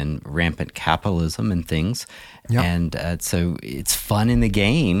housing and rampant capitalism and things. Yep. And so it's fun in the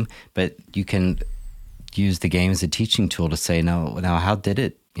game, but you can use the game as a teaching tool to say, now how did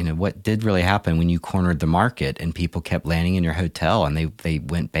it, what did really happen when you cornered the market and people kept landing in your hotel and they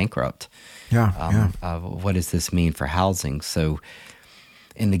went bankrupt? What does this mean for housing? So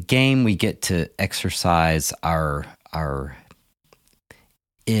in the game, we get to exercise our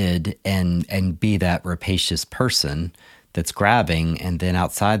id and be that rapacious person that's grabbing, and then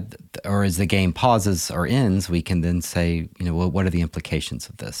outside, or as the game pauses or ends, we can then say, what are the implications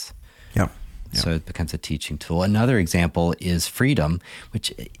of this? Yep. So it becomes a teaching tool. Another example is Freedom,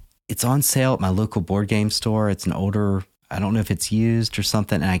 which it's on sale at my local board game store. It's an older, I don't know if it's used or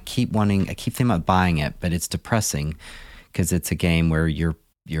something, and I keep thinking about buying it, but it's depressing because it's a game where you're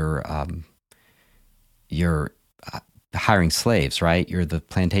hiring slaves, right? You're the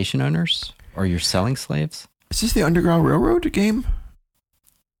plantation owners, or you're selling slaves. Is this the Underground Railroad game?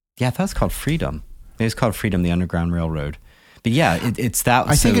 Yeah, I thought it was called Freedom. Maybe it's called Freedom, the Underground Railroad. But yeah, it's that.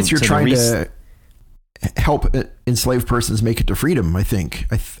 I think you're trying to help enslaved persons make it to freedom. I think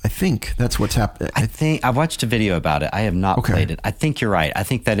that's what's happening. I watched a video about it. I have not played it. I think you're right. I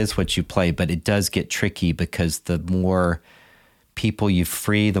think that is what you play, but it does get tricky because the more people you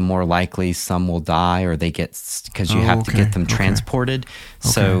free, the more likely some will die, or they get, because you have to get them transported.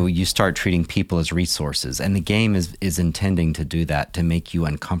 So you start treating people as resources, and the game is intending to do that, to make you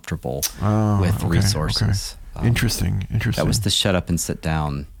uncomfortable with resources. Interesting. That was the Shut Up and Sit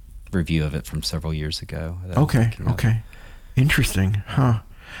Down review of it from several years ago. Okay. Interesting. Huh.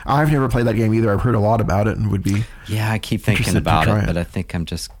 I've never played that game either. I've heard a lot about it and would be. Yeah, I keep thinking about it, but I think I'm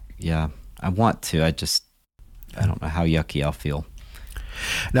just, I want to. I don't know how yucky I'll feel.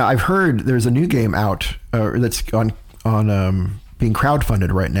 Now, I've heard there's a new game out that's on being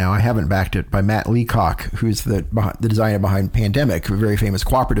crowdfunded right now. I haven't backed it, by Matt Leacock, who's the designer behind Pandemic, a very famous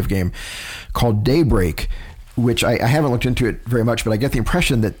cooperative game called Daybreak, which I haven't looked into it very much, but I get the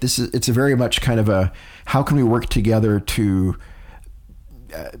impression that it's a very much kind of a, how can we work together to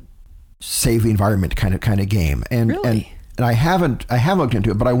save the environment kind of game. And really? And I haven't looked into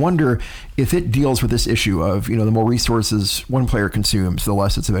it, but I wonder if it deals with this issue of, the more resources one player consumes, the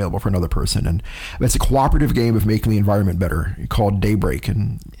less it's available for another person. And it's a cooperative game of making the environment better called Daybreak.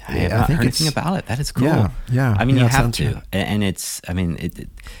 And I have not heard anything about it. That is cool. Yeah. I mean, you have to. And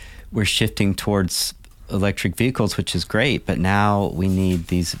we're shifting towards electric vehicles, which is great, but now we need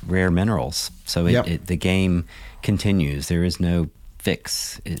these rare minerals. So the game continues. There is no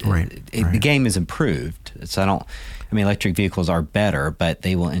fix. The game is improved. So electric vehicles are better, but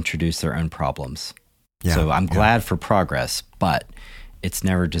they will introduce their own problems. Yeah, So I'm glad for progress, but it's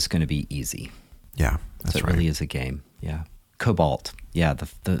never just going to be easy. Yeah, that's so it right. really is a game. Yeah. Cobalt. Yeah,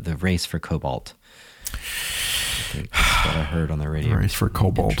 the race for Cobalt. I think that's what I heard on the radio. Race for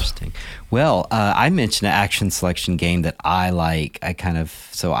Cobalt. Interesting. Well, I mentioned an action selection game that I like.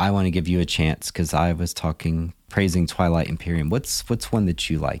 So I want to give you a chance because I was praising Twilight Imperium. What's one that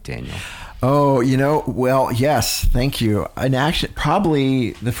you like, Daniel? Oh, well, yes, thank you. An action,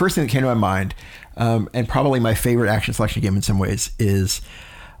 probably the first thing that came to my mind, and probably my favorite action selection game in some ways is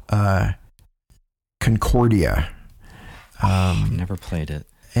Concordia. Never played it.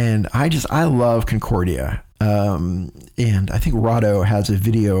 And I love Concordia. And I think Rahdo has a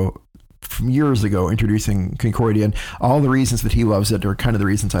video from years ago introducing Concordia, and all the reasons that he loves it are kind of the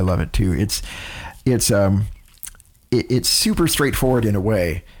reasons I love it too. It's super straightforward in a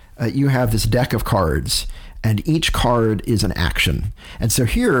way. You have this deck of cards, and each card is an action. And so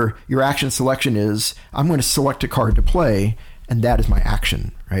here, your action selection is, I'm going to select a card to play, and that is my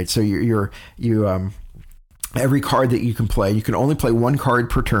action, right? So every card that you can play, you can only play one card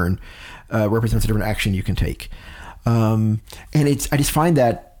per turn, represents a different action you can take. And I just find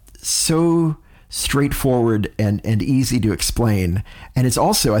that so straightforward and easy to explain. And it's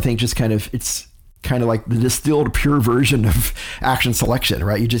also, I think, it's kind of like the distilled pure version of action selection,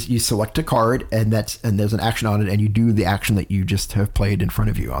 right? You select a card and there's an action on it, and you do the action that you just have played in front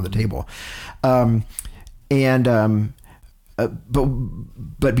of you on the table. But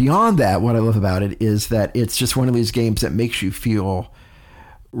beyond that, what I love about it is that it's just one of these games that makes you feel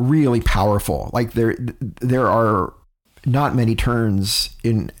really powerful. Like there are not many turns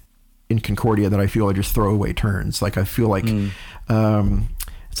in Concordia that I feel are just throwaway turns. Like I feel like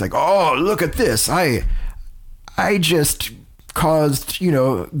it's like, oh, look at this. I just caused,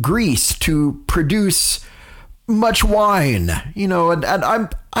 Greece to produce much wine, and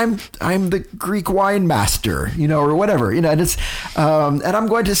I'm the Greek wine master, or whatever, and it's, and I'm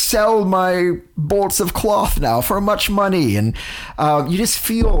going to sell my bolts of cloth now for much money. And, you just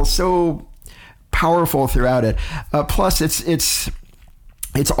feel so powerful throughout it. Plus it's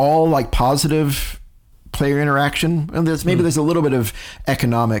all like positive player interaction, and there's a little bit of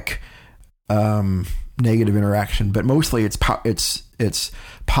economic, negative interaction, but mostly it's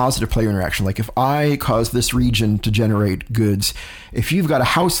positive player interaction. Like if I cause this region to generate goods, if you've got a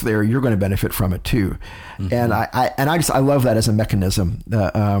house there, you're going to benefit from it too. Mm-hmm. And I love that as a mechanism,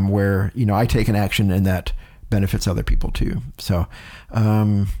 where, I take an action and that benefits other people too. So,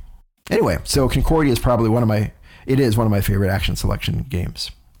 anyway, so Concordia is probably one of my favorite action selection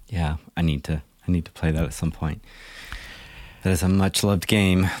games. Yeah. I need to play that at some point. That is a much loved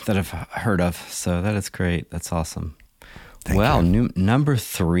game that I've heard of. So that is great. That's awesome. Thank you. Number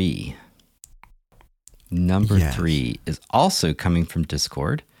three. Number three is also coming from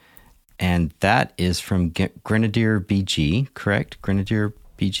Discord, and that is from Grenadier BG, correct? Grenadier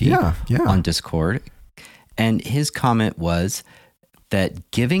BG on Discord. And his comment was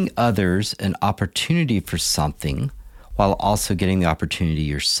that giving others an opportunity for something while also getting the opportunity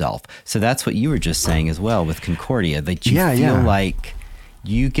yourself. So that's what you were just saying as well with Concordia, that you feel like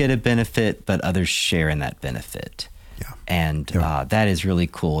you get a benefit, but others share in that benefit. Yeah. And that is really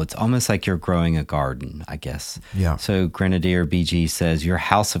cool. It's almost like you're growing a garden, I guess. Yeah. So Grenadier BG says, your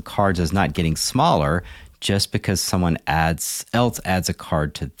house of cards is not getting smaller just because someone else adds a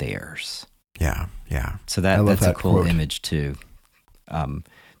card to theirs. Yeah, yeah. So that's a cool image too.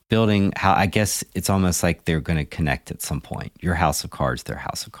 Building how, I guess it's almost like they're going to connect at some point. Your house of cards, their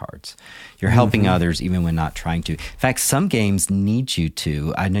house of cards. You're helping others even when not trying to. In fact, some games need you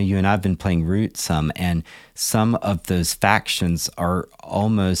to. I know you and I have been playing Root some, and some of those factions are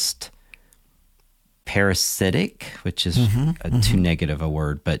almost parasitic, which is too negative a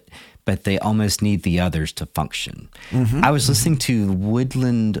word, but they almost need the others to function. I was listening to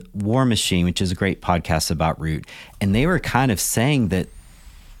Woodland War Machine, which is a great podcast about Root, and they were kind of saying that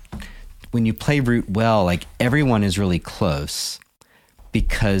when you play Root well, like everyone is really close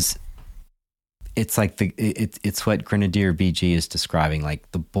because it's like it's what Grenadier BG is describing, like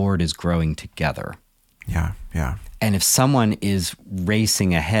the board is growing together. Yeah, yeah. And if someone is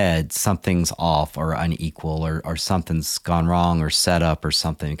racing ahead, something's off or unequal or something's gone wrong or set up or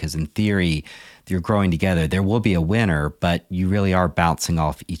something, because in theory, you're growing together. There will be a winner, but you really are bouncing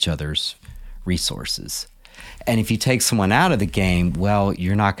off each other's resources. And if you take someone out of the game, well,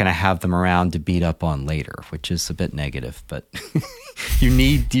 you're not going to have them around to beat up on later, which is a bit negative. But you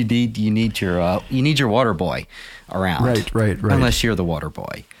need your water boy around, right. Unless you're the water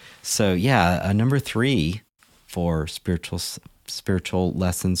boy. So yeah, number 3 for spiritual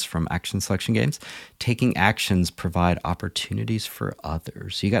lessons from action selection games: taking actions provide opportunities for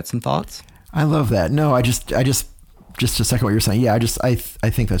others. You got some thoughts? I love that. No, I just to second what you're saying. Yeah, I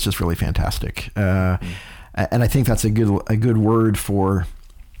think that's just really fantastic. And I think that's a good word for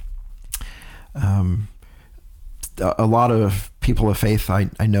a lot of people of faith I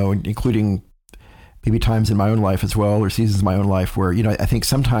know, including maybe times in my own life as well, or seasons in my own life where, I think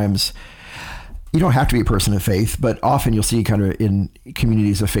sometimes you don't have to be a person of faith, but often you'll see kind of in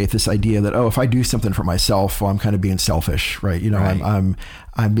communities of faith, this idea that, if I do something for myself, well, I'm kind of being selfish, right? Right.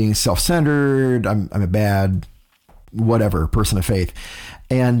 I'm being self-centered. I'm a bad, whatever, person of faith.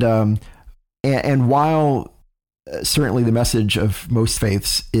 And while certainly the message of most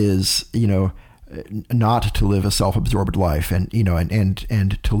faiths is, not to live a self-absorbed life and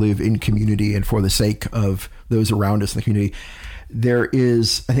to live in community and for the sake of those around us in the community, I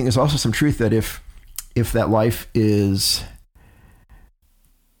think there's also some truth that if that life is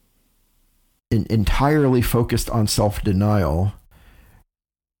entirely focused on self-denial,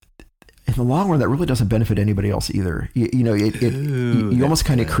 in the long run, that really doesn't benefit anybody else either. You almost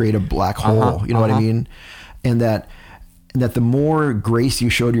kind of create a black hole, you know what I mean? And that the more grace you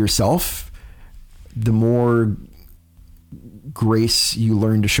show to yourself, the more grace you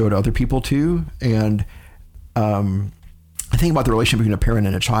learn to show to other people too. And I think about the relationship between a parent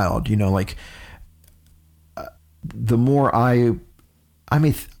and a child, the more I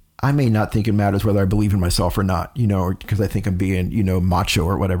may not think it matters whether I believe in myself or not, because I think I'm being, macho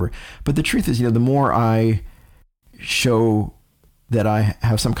or whatever. But the truth is, the more I show that I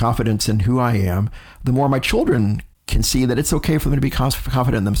have some confidence in who I am, the more my children can see that it's okay for them to be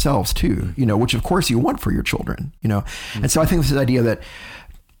confident in themselves too, which of course you want for your children, And so I think this idea that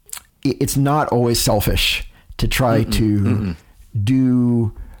it's not always selfish to try to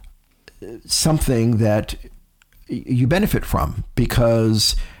do something that you benefit from,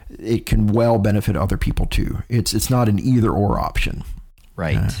 because it can well benefit other people too. It's not an either or option.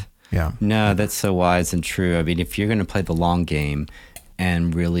 Right. Yeah. No, that's so wise and true. I mean, if you're going to play the long game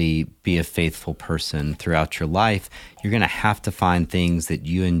and really be a faithful person throughout your life, you're going to have to find things that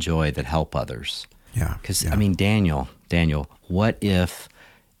you enjoy that help others. Yeah. Because, I mean, Daniel, what if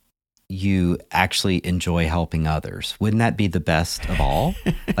you actually enjoy helping others? Wouldn't that be the best of all?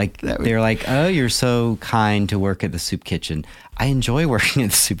 Like, they're like, oh, you're so kind to work at the soup kitchen. I enjoy working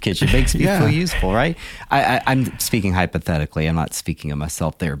at the soup kitchen. It makes me feel useful, right? I'm speaking hypothetically. I'm not speaking of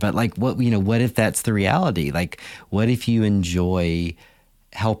myself there. But like, what if that's the reality? Like, what if you enjoy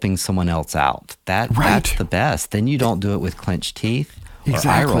helping someone else out? That's the best. Then you don't do it with clenched teeth or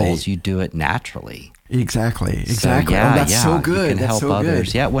eye rolls. You do it naturally. Exactly. So, that's so good. You can that's help so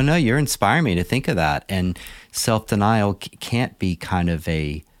others. Good. Yeah. Well, no, you're inspiring me to think of that. And self-denial can't be kind of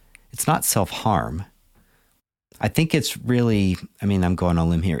it's not self-harm. I think it's really, I'm going on a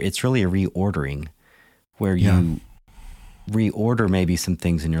limb here. It's really a reordering where you reorder maybe some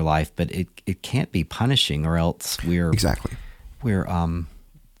things in your life, but it can't be punishing, or else we're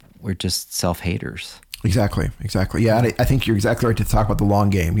just self-haters. Exactly. Yeah, and I think you're exactly right to talk about the long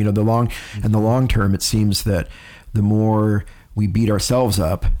game. In the long term, it seems that the more we beat ourselves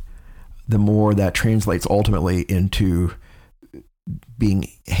up, the more that translates ultimately into being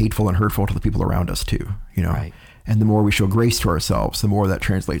hateful and hurtful to the people around us too. Right. And the more we show grace to ourselves, the more that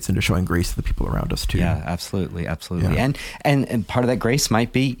translates into showing grace to the people around us too. Yeah, absolutely. Yeah. And part of that grace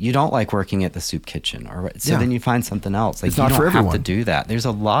might be you don't like working at the soup kitchen, then you find something else. Like, it's not you for don't everyone. have to do that. There's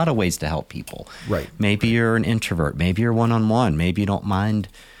a lot of ways to help people. Right. Maybe you're an introvert. Maybe you're one-on-one. Maybe you don't mind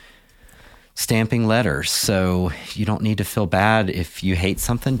stamping letters. So you don't need to feel bad if you hate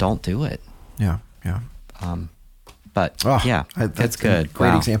something. Don't do it. Yeah. That's good. Great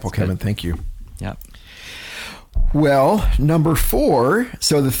Wow. example, That's Kevin. good. Thank you. Yep. Well, number 4.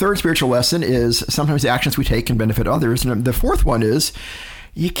 So the third spiritual lesson is sometimes the actions we take can benefit others. And the fourth one is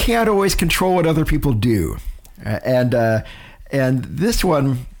you can't always control what other people do. And this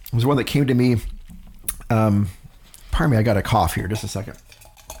one was one that came to me. Pardon me, I got a cough here. Just a second.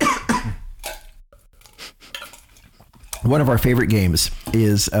 One of our favorite games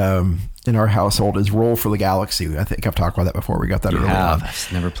is in our household is Roll for the Galaxy. I think I've talked about that before. We got that early on. I've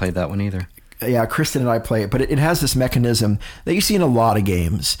never played that one either. Yeah, Kristen and I play it, but it has this mechanism that you see in a lot of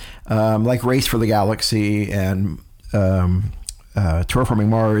games, like Race for the Galaxy and Terraforming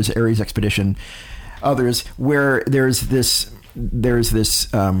Mars, Ares Expedition, others, where there's this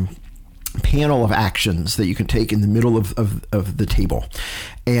panel of actions that you can take in the middle of the table,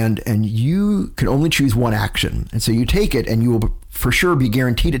 and you can only choose one action, and so you take it, and you will for sure be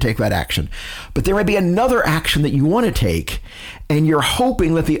guaranteed to take that action. But there might be another action that you want to take, and you're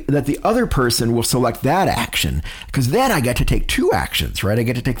hoping that the other person will select that action, because then I get to take 2 actions, right? I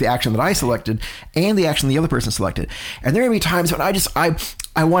get to take the action that I selected and the action the other person selected. And there may be times when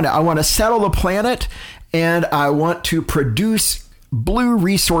I want to settle the planet, and I want to produce blue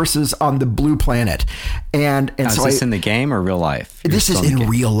resources on the blue planet. And now, so is this in the game or real life? This is in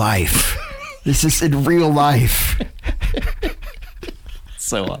real life. This is in real life.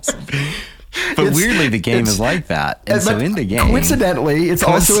 So awesome. But weirdly, the game is like that. And so in the game... Coincidentally, it's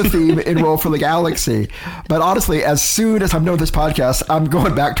also a theme in Roll for the Galaxy. But honestly, as soon as I'm done with this podcast, I'm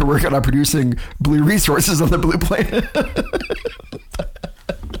going back to work on producing blue resources on the blue planet.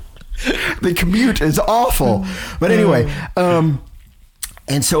 The commute is awful. But anyway...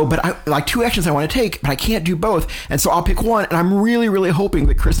 and so, but I like two actions I want to take, but I can't do both. And so I'll pick one, and I'm really, really hoping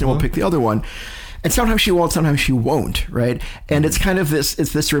that Kristen will pick the other one. And sometimes she won't, sometimes she won't, right? And it's kind of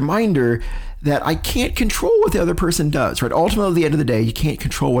this reminder that I can't control what the other person does, right? Ultimately, at the end of the day, you can't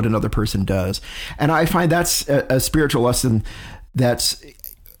control what another person does. And I find that's a spiritual lesson that's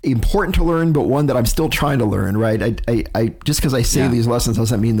important to learn, but one that I'm still trying to learn, right? I just because I say these lessons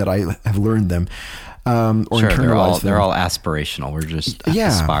doesn't mean that I have learned them. Or sure, internalized they're all aspirational. We're just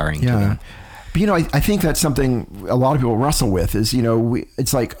aspiring to them. But, I think that's something a lot of people wrestle with is,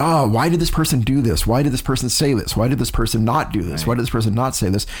 it's like, oh, why did this person do this? Why did this person say this? Why did this person not do this? Right. Why did this person not say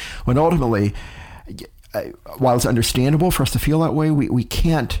this? When ultimately, while it's understandable for us to feel that way, we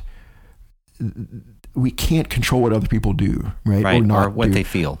can't control what other people do, right? Right, or what they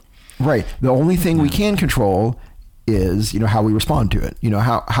feel. Right. The only thing we can control is, how we respond to it,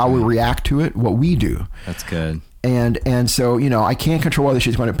 how we react to it, what we do. That's good. And so, I can't control whether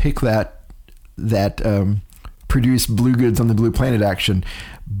she's going to pick that produce blue goods on the blue planet action,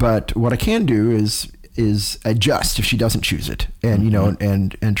 but what I can do is adjust if she doesn't choose it, and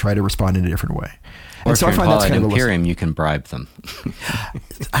and try to respond in a different way. Or and so I find that's kind of Imperium, you can bribe them.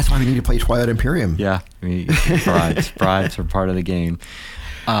 That's why we need to play Twilight Imperium. Yeah, bribes are part of the game.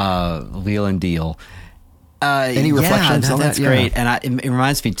 Wheel and deal. Any reflections on that? That's great. And it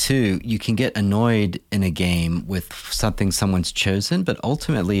reminds me too, you can get annoyed in a game with something someone's chosen, but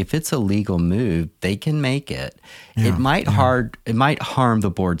ultimately if it's a legal move, they can make it. Yeah. It might harm the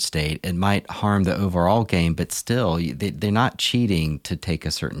board state. It might harm the overall game, but still they're not cheating to take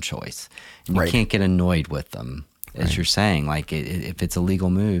a certain choice. And you can't get annoyed with them. As you're saying, like if it's a legal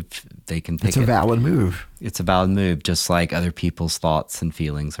move, they can pick it. It's a valid move. It's a valid move, just like other people's thoughts and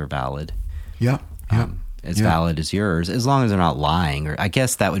feelings are valid. Yeah. As valid as yours, as long as they're not lying. Or I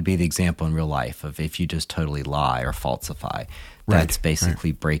guess that would be the example in real life of if you just totally lie or falsify. That's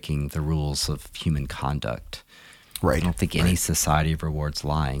basically breaking the rules of human conduct. Right. I don't think any society rewards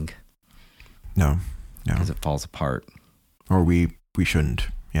lying. No. Because it falls apart. Or we shouldn't.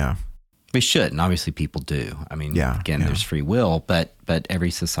 Yeah. We should, and obviously people do. I mean, there's free will, but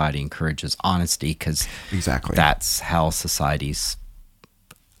every society encourages honesty because that's how societies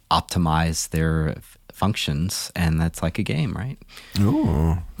optimize their functions, and that's like a game, right?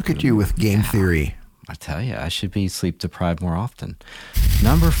 Oh, look at you with game theory. I tell you, I should be sleep deprived more often.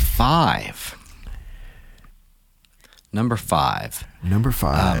 Number five.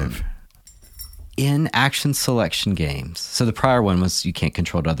 In action selection games. So the prior one was you can't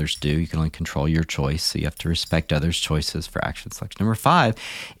control what others do. You can only control your choice. So you have to respect others' choices for action selection. Number 5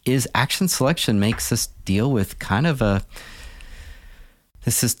 is action selection makes us deal with kind of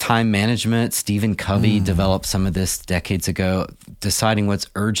this is time management. Stephen Covey developed some of this decades ago, deciding what's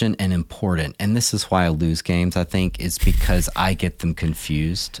urgent and important. And this is why I lose games, I think, is because I get them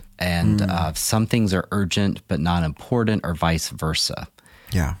confused. And some things are urgent but not important, or vice versa.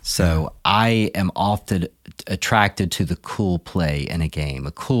 Yeah. So I am often attracted to the cool play in a game,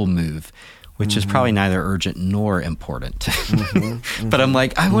 a cool move, which is probably neither urgent nor important. But I'm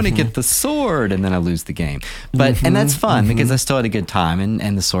like, I want to get the sword, and then I lose the game. But and that's fun because I still had a good time,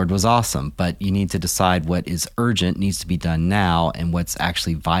 and the sword was awesome. But you need to decide what is urgent, needs to be done now, and what's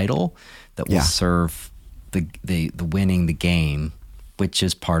actually vital that will serve the winning the game, which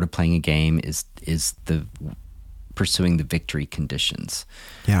is part of playing a game is the pursuing the victory conditions.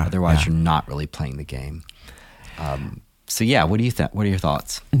 Yeah. Otherwise, you're not really playing the game. So yeah, what do you think? What are your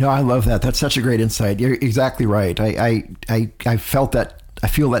thoughts? No, I love that. That's such a great insight. You're exactly right. I felt that. I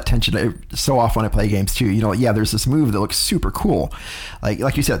feel that tension so often when I play games too. There's this move that looks super cool,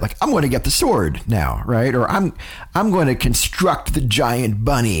 like you said, like I'm going to get the sword now, right? Or I'm going to construct the giant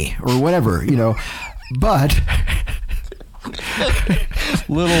bunny or whatever, But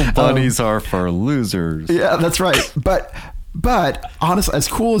little bunnies are for losers. Yeah, that's right. But honestly, as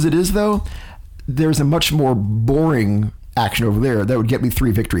cool as it is, though, there's a much more boring action over there that would get me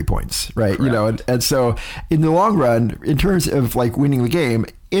 3 victory points, right? Correct. And so in the long run, in terms of like winning the game,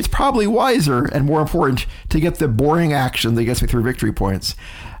 it's probably wiser and more important to get the boring action that gets me 3 victory points.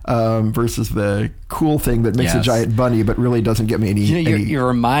 versus the cool thing that makes a Yes. giant bunny, but really doesn't get me any. You know, any you're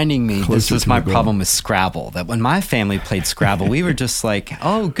reminding me, this closer was to my the goal. problem with Scrabble, that when my family played Scrabble, we were just like,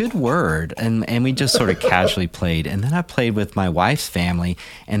 oh, good word. And we just sort of casually played. And then I played with my wife's family,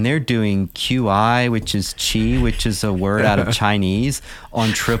 and they're doing QI, which is chi, which is a word out of Chinese,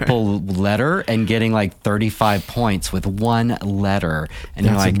 on triple letter and getting like 35 points with one letter. And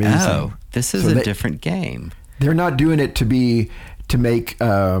you're That's like, amazing. oh, this is So a different game. They're not doing it to make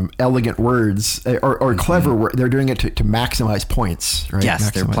elegant words or clever words. They're doing it to maximize points, right?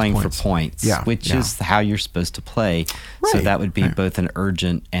 Yes, they're Maximize playing for points, Yeah, which yeah. is how you're supposed to play. So Right, that would be right. both an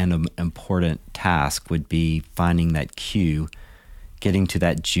urgent and an important task, would be finding that Q, getting to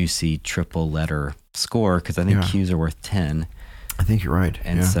that juicy triple letter score, because I think Yeah. Qs are worth 10. I think you're right.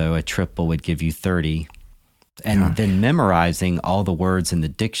 And yeah. so a triple would give you 30. And Yeah. then memorizing all the words in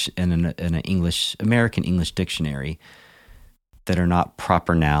the in an American English dictionary that are not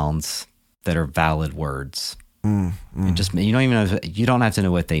proper nouns, that are valid words. And just you don't have to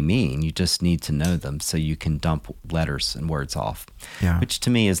know what they mean. You just need to know them so you can dump letters and words off. Yeah. Which to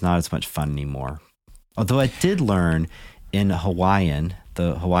me is not as much fun anymore. Although I did learn in Hawaiian,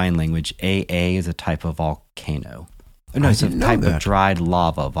 the Hawaiian language, AA is a type of volcano. No, I it's a didn't know type of that. dried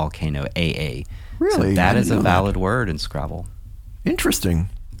lava volcano, AA. Really? So that I is didn't a know valid word in Scrabble. Interesting.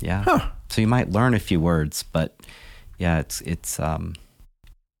 Yeah. Huh. So you might learn a few words, but yeah, it's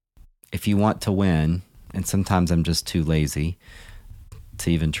if you want to win, and sometimes I'm just too lazy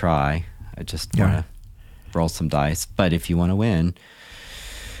to even try. I just Yeah. want to roll some dice. But if you want to win,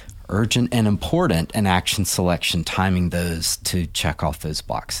 urgent and important and action selection, timing those to check off those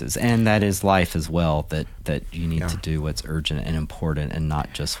boxes. And that is life as well, that you need to do what's urgent and important and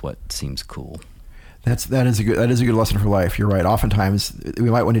not just what seems cool. That is a good lesson for life. You're right. Oftentimes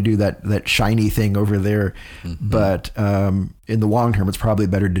we might want to do that shiny thing over there, but in the long term, it's probably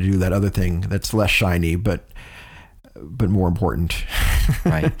better to do that other thing that's less shiny, but more important.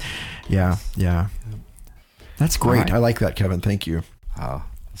 Right. Yeah. That's great. Right. I like that, Kevin. Thank you. Oh,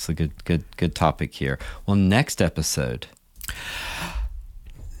 that's a good topic here. Well, next episode.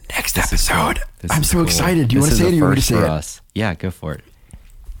 Next This is episode. cool. This I'm is so cool. excited. Do you This want to is say a it or you want to first say for it? us? Yeah, go for it.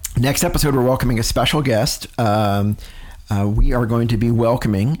 Next episode, we're welcoming a special guest. We are going to be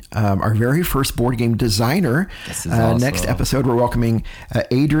welcoming our very first board game designer. This is awesome. Next episode, we're welcoming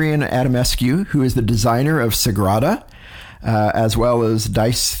Adrian Adamescu, who is the designer of Sagrada, as well as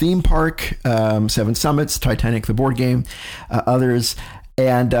Dice Theme Park, Seven Summits, Titanic the board game, others.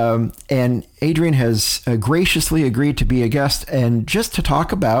 And Adrian has graciously agreed to be a guest and just to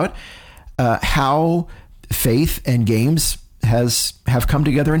talk about how faith and games have come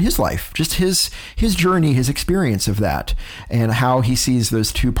together in his life, just his journey, his experience of that, and how he sees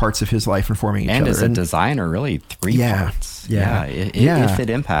those two parts of his life informing each And other. as a designer, really three parts. If it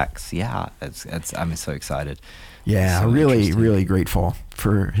impacts, I'm so excited. Yeah, So really, interesting. really grateful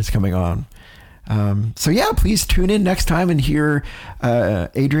for his coming on. So please tune in next time and hear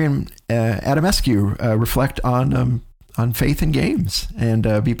Adrian Adamescu reflect on faith and games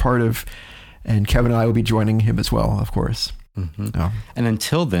and be part of. And Kevin and I will be joining him as well, of course. Mm-hmm. Oh. And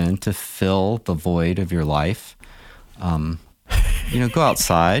until then, to fill the void of your life, go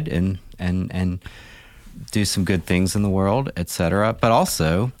outside and do some good things in the world, etc. But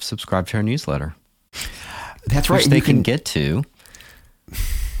also subscribe to our newsletter. That's right. Which they can get to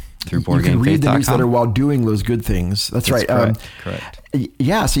through You can read the BoardGameFaith.com. newsletter while doing those good things. That's right. Correct.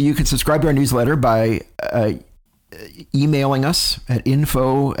 So you can subscribe to our newsletter by emailing us at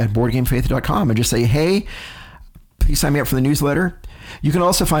info@boardgamefaith.com and just say, hey, please sign me up for the newsletter. You can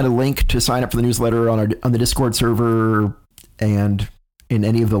also find a link to sign up for the newsletter on the Discord server and in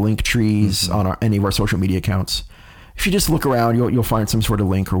any of the link trees on any of our social media accounts. If you just look around, you'll find some sort of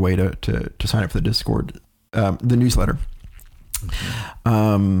link or way to sign up for the Discord, the newsletter.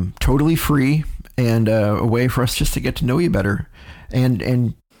 Totally free and a way for us just to get to know you better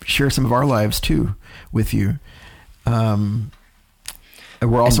and share some of our lives too with you.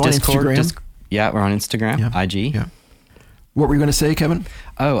 We're also on Discord, Instagram. we're on Instagram, IG. Yeah. What were you going to say, Kevin?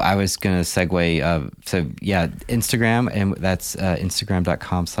 Oh, I was going to segue. Instagram, and that's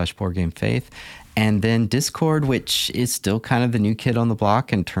instagram.com/boardgamefaith. And then Discord, which is still kind of the new kid on the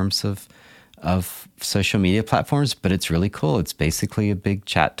block in terms of social media platforms, but it's really cool. It's basically a big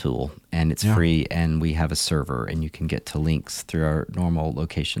chat tool, and it's free, and we have a server, and you can get to links through our normal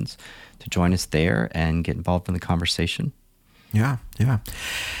locations to join us there and get involved in the conversation. Yeah.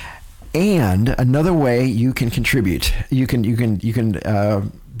 And another way you can contribute, you can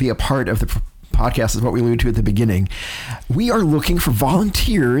be a part of the podcast is what we alluded to at the beginning. We are looking for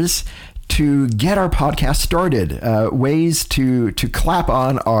volunteers to get our podcast started, ways to clap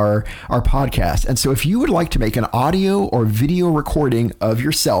on our podcast. And so if you would like to make an audio or video recording of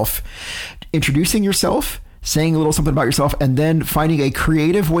yourself, introducing yourself, saying a little something about yourself, and then finding a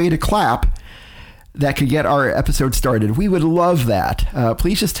creative way to clap that could get our episode started, we would love that.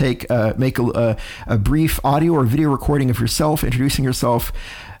 Please just make a brief audio or video recording of yourself, introducing yourself,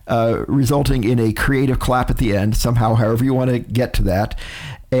 resulting in a creative clap at the end, somehow, however you want to get to that.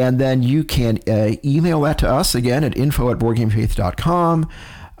 And then you can email that to us again at info@boardgamefaith.com.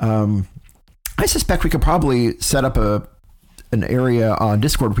 I suspect we could probably set up an area on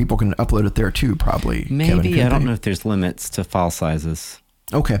Discord where people can upload it there too, probably. Maybe. Kevin, I don't know if there's limits to file sizes.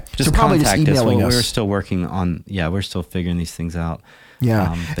 Okay. Just so probably just contact us. emailing us. We're still working on, we're still figuring these things out.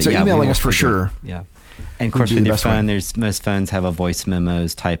 Yeah. So emailing us for sure. Yeah. And of course, with your phone, most phones have a voice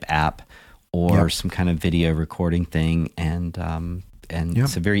memos type app or some kind of video recording thing. And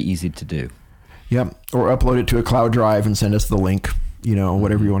it's very easy to do. Yep. Or upload it to a cloud drive and send us the link,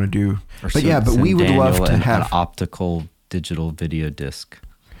 whatever you want to do. But we would love to have an optical digital video disc.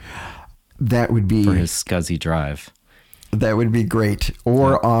 That would be for his SCSI drive. That would be great.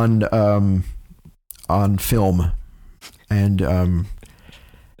 Or on film, and then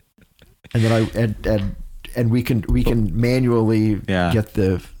we can manually get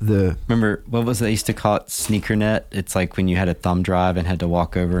the. Remember what was it? They used to call it SneakerNet. It's like when you had a thumb drive and had to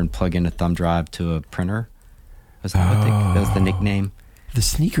walk over and plug in a thumb drive to a printer. Was that that was the nickname? The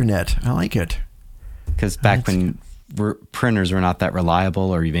SneakerNet. I like it. Because back when printers were not that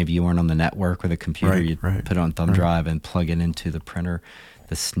reliable, or maybe you weren't on the network with a computer, you'd put it on thumb drive and plug it into the printer,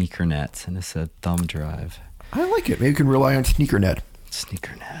 the SneakerNet, and it's a thumb drive. I like it. Maybe you can rely on SneakerNet.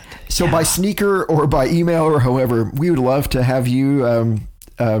 SneakerNet. So by sneaker or by email or however, we would love to have you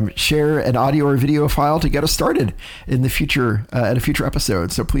share an audio or video file to get us started in the future at a future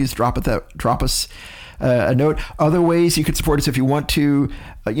episode. So please drop us a note. Other ways you could support us if you want to.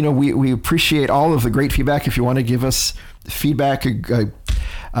 We appreciate all of the great feedback. If you want to give us feedback,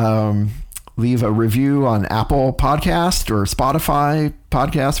 leave a review on Apple Podcast or Spotify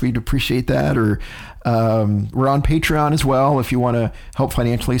Podcast, we'd appreciate that. Or we're on Patreon as well if you want to help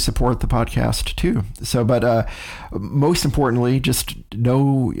financially support the podcast too. So, but most importantly, just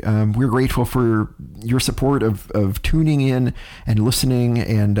know we're grateful for your support of tuning in and listening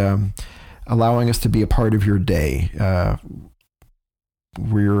and allowing us to be a part of your day.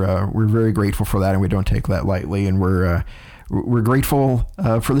 We're very grateful for that, and we don't take that lightly. And we're grateful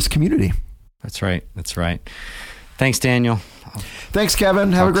for this community. That's right. Thanks, Daniel. Thanks,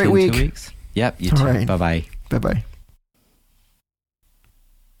 Kevin. Have a great week. 2 weeks. Yep. You too. All right. Bye-bye. Bye-bye.